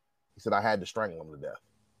neck, he said I had to strangle them to death.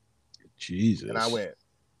 Jesus. And I went,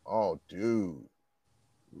 "Oh, dude,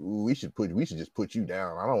 we should just put you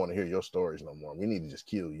down. I don't want to hear your stories no more. We need to just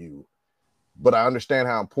kill you." But I understand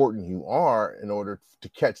how important you are in order to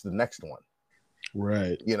catch the next one.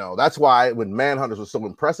 Right. You know, that's why when Manhunters was so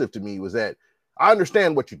impressive to me was that I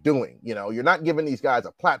understand what you're doing. You know, you're not giving these guys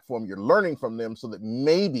a platform. You're learning from them so that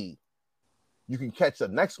maybe you can catch the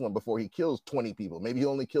next one before he kills 20 people. Maybe he'll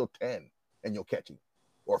only kill 10 and you'll catch him,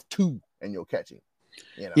 or 2 and you'll catch him.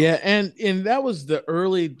 You know? Yeah, and that was the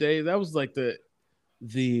early day. That was like that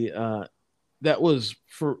was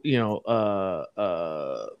for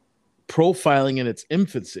profiling in its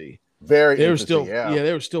infancy. They were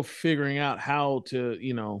still figuring out how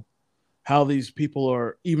to, how these people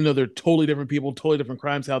are, even though they're totally different people, totally different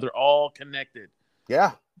crimes, how they're all connected.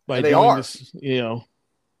 Yeah. By doing this,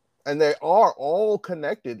 And they are all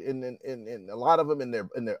connected in a lot of them in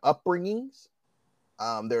their upbringings,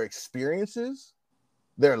 their experiences,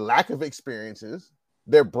 their lack of experiences,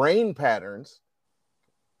 their brain patterns,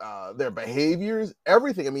 their behaviors,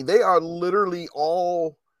 everything. I mean, they are literally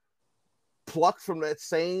all plucked from that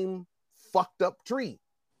same fucked up tree.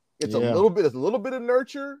 It's a little bit of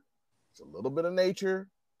nurture, it's a little bit of nature,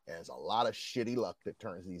 and it's a lot of shitty luck that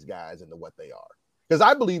turns these guys into what they are. Because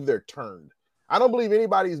I believe they're turned. I don't believe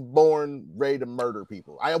anybody's born ready to murder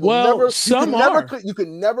people. You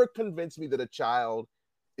can never convince me that a child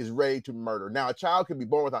is ready to murder. Now, a child can be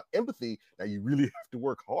born without empathy. Now, you really have to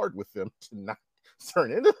work hard with them to not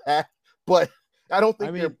turn into that. But I don't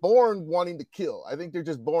think they're born wanting to kill. I think they're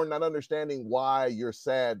just born not understanding why you're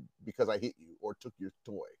sad because I hit you or took your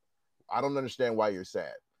toy. I don't understand why you're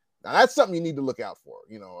sad. Now, that's something you need to look out for,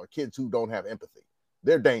 or kids who don't have empathy.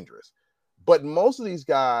 They're dangerous. But most of these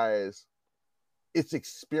guys, it's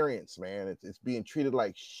experience, man. It's being treated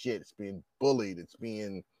like shit. It's being bullied. It's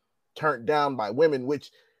being turned down by women,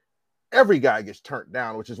 which every guy gets turned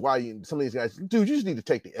down, which is why some of these guys, dude, you just need to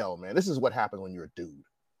take the L, man. This is what happens when you're a dude.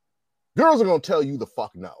 Girls are going to tell you the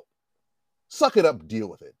fuck no. Suck it up, deal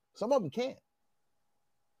with it. Some of them can't.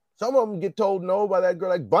 Some of them get told no by that girl.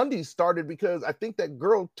 Like Bundy started because I think that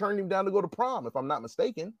girl turned him down to go to prom, if I'm not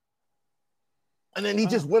mistaken. And then he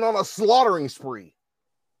just went on a slaughtering spree.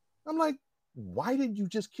 I'm like, why did you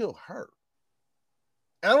just kill her?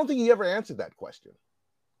 And I don't think he ever answered that question.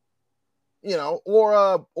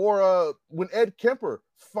 Or when Ed Kemper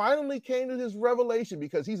finally came to his revelation,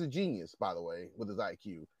 because he's a genius, by the way, with his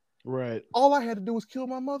IQ. Right. All I had to do was kill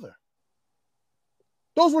my mother.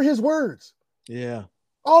 Those were his words. Yeah.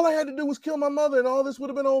 All I had to do was kill my mother and all this would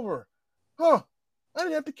have been over. Huh. I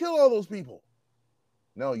didn't have to kill all those people.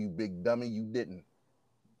 No, you big dummy, you didn't.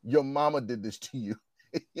 Your mama did this to you.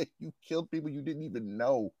 You killed people you didn't even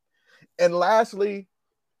know. And lastly,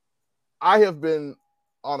 I have been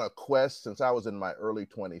on a quest since I was in my early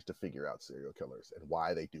 20s to figure out serial killers and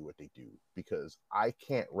why they do what they do, because I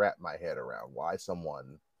can't wrap my head around why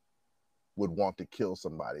someone would want to kill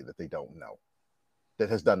somebody that they don't know, that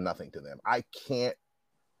has done nothing to them. I can't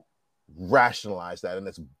rationalize that, and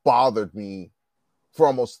it's bothered me for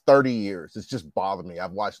almost 30 years. It's just bothered me.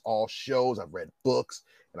 I've watched all shows, I've read books,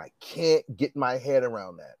 and I can't get my head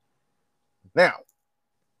around that. Now,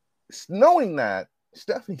 knowing that,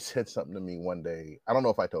 Stephanie said something to me one day. I don't know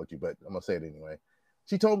if I told you, but I'm going to say it anyway.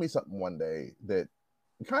 She told me something one day that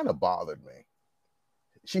kind of bothered me.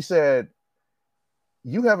 She said,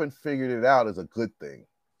 "You haven't figured it out is a good thing."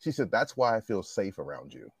 She said, "That's why I feel safe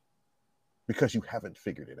around you, because you haven't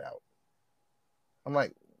figured it out." I'm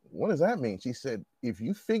like, "What does that mean?" She said, "If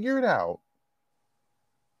you figure it out,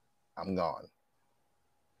 I'm gone."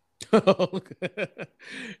 I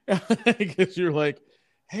guess you're like,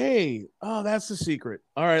 hey, oh, that's the secret.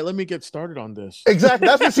 All right, let me get started on this. Exactly.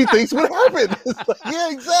 That's what she thinks would happen. It's like,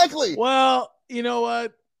 yeah, exactly. Well, you know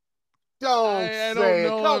what? Don't I say don't it.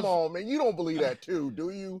 know Come on, man. You don't believe that too,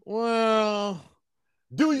 do you? Well,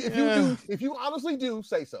 Do you? If you yeah. do, if you honestly do,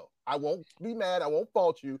 say so. I won't be mad. I won't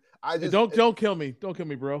fault you. I just don't kill me. Don't kill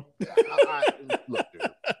me, bro. Look,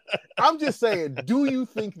 dude. I'm just saying. Do you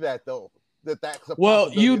think that though? That's a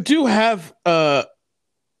Well, you do have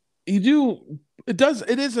you do. It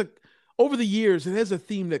is a over the years. It has a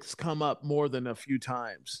theme that's come up more than a few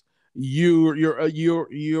times. Is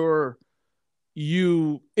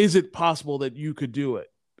it possible that you could do it?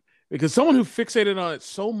 Because someone who fixated on it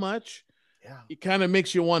so much, it kind of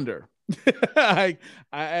makes you wonder. Maybe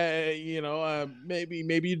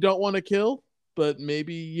you don't want to kill, but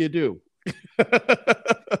maybe you do.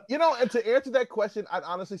 And to answer that question, I'd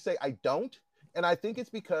honestly say I don't. And I think it's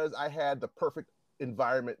because I had the perfect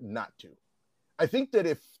environment not to. I think that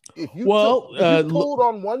if you pulled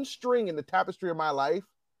on one string in the tapestry of my life,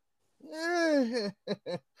 it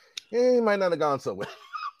might not have gone so well.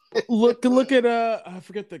 Look at I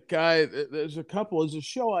forget the guy. There's a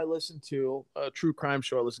show I listen to, a true crime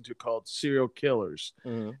show I listen to called Serial Killers,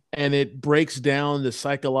 and it breaks down the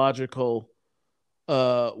psychological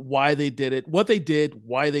why they did it, what they did,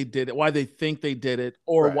 why they did it, why they think they did it,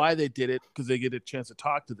 or why they did it, because they get a chance to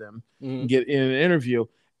talk to them and get in an interview.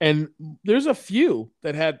 And there's a few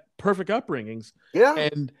that had perfect upbringings. Yeah.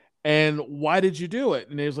 And why did you do it?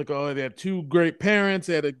 And it was like, oh, they had two great parents,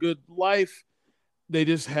 they had a good life. They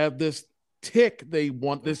just have this tick. They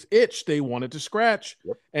want this itch they wanted to scratch.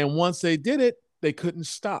 Yep. And once they did it, they couldn't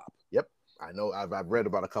stop. Yep. I know. I've read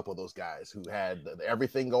about a couple of those guys who had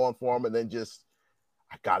everything going for them, and then just,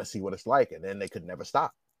 I got to see what it's like. And then they could never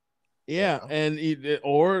stop. Yeah.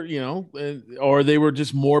 Or they were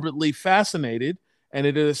just morbidly fascinated, and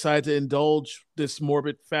they decided to indulge this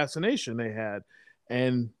morbid fascination they had.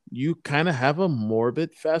 And you kind of have a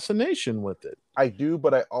morbid fascination with it. I do,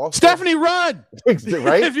 but I also... Stephanie, run!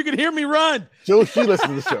 Right? If you can hear me, run! She listens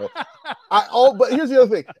to the show. But here's the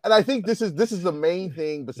other thing, and I think this is the main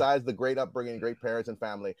thing, besides the great upbringing, great parents and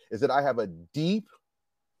family, is that I have a deep,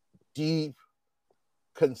 deep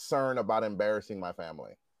concern about embarrassing my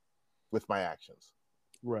family with my actions.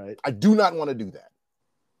 Right. I do not want to do that.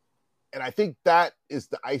 And I think that is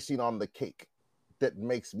the icing on the cake that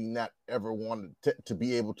makes me not ever want to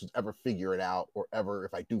be able to ever figure it out, or ever,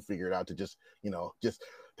 if I do figure it out, to just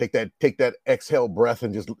take that exhale breath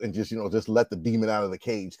and just let the demon out of the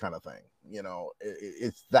cage kind of thing.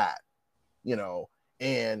 It's that,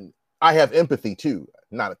 and I have empathy too,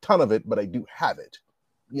 not a ton of it, but I do have it,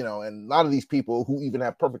 and a lot of these people who even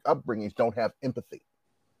have perfect upbringings don't have empathy.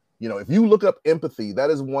 If you look up empathy,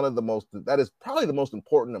 that is probably the most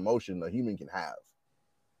important emotion a human can have.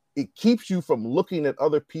 It keeps you from looking at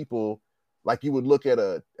other people like you would look at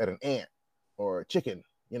an ant or a chicken,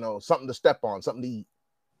 something to step on, something to eat,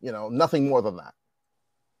 nothing more than that.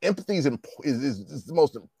 Empathy is the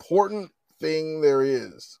most important thing there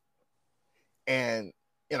is. And,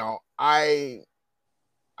 I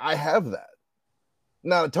have that.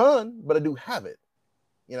 Not a ton, but I do have it.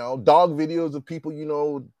 Dog videos of people,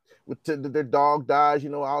 with their dog dies,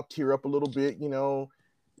 I'll tear up a little bit, and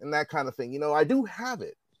that kind of thing. I do have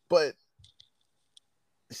it. But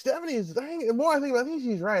Stephanie is, the more I think about it, I think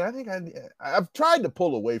she's right. I think I've tried to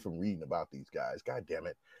pull away from reading about these guys. God damn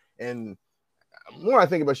it. And the more I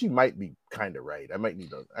think about it, she might be kind of right. I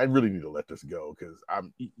really need to let this go, because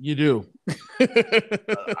you do.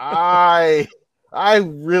 I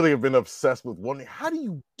really have been obsessed with wondering, how do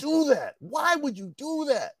you do that? Why would you do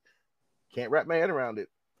that? Can't wrap my head around it.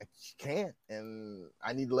 I can't. And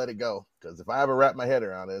I need to let it go, because if I ever wrap my head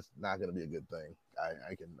around it, it's not going to be a good thing.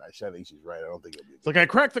 I think she's right. I don't think it'll be. It's like, I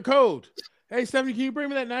cracked the code. Hey, Stephanie, can you bring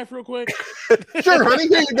me that knife real quick? Sure, honey.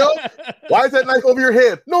 Here you go. Why is that knife over your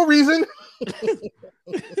head? No reason.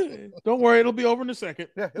 Don't worry, it'll be over in a second.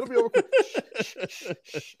 Yeah, it'll be over.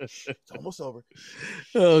 It's almost over.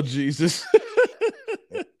 Oh, Jesus.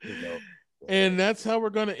 And that's how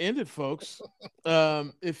we're going to end it, folks.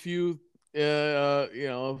 If you,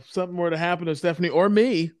 if something were to happen to Stephanie or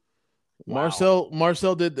me, Wow.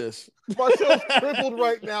 Marcel did this. Marcel's crippled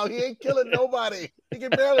right now. He ain't killing nobody. He can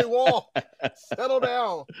barely walk. Settle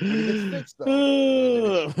down. When he gets fixed,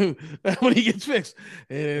 though. When he gets fixed,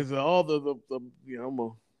 it's all the you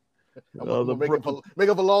know. I'm gonna make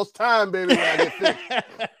up a lost time, baby, when I get fixed.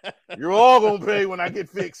 You're all gonna pay when I get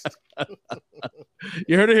fixed.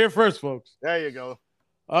 You heard it here first, folks. There you go.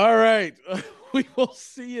 All right. We will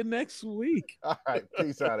see you next week. All right.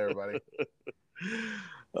 Peace out, everybody.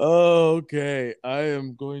 Okay. I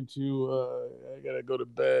am going to I gotta go to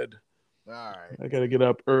bed. All right. I gotta get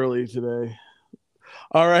up early today.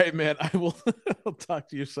 All right, man. I'll talk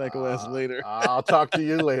to your psycho ass later. I'll talk to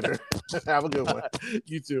you later. Have a good one.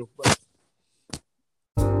 You too. Bye.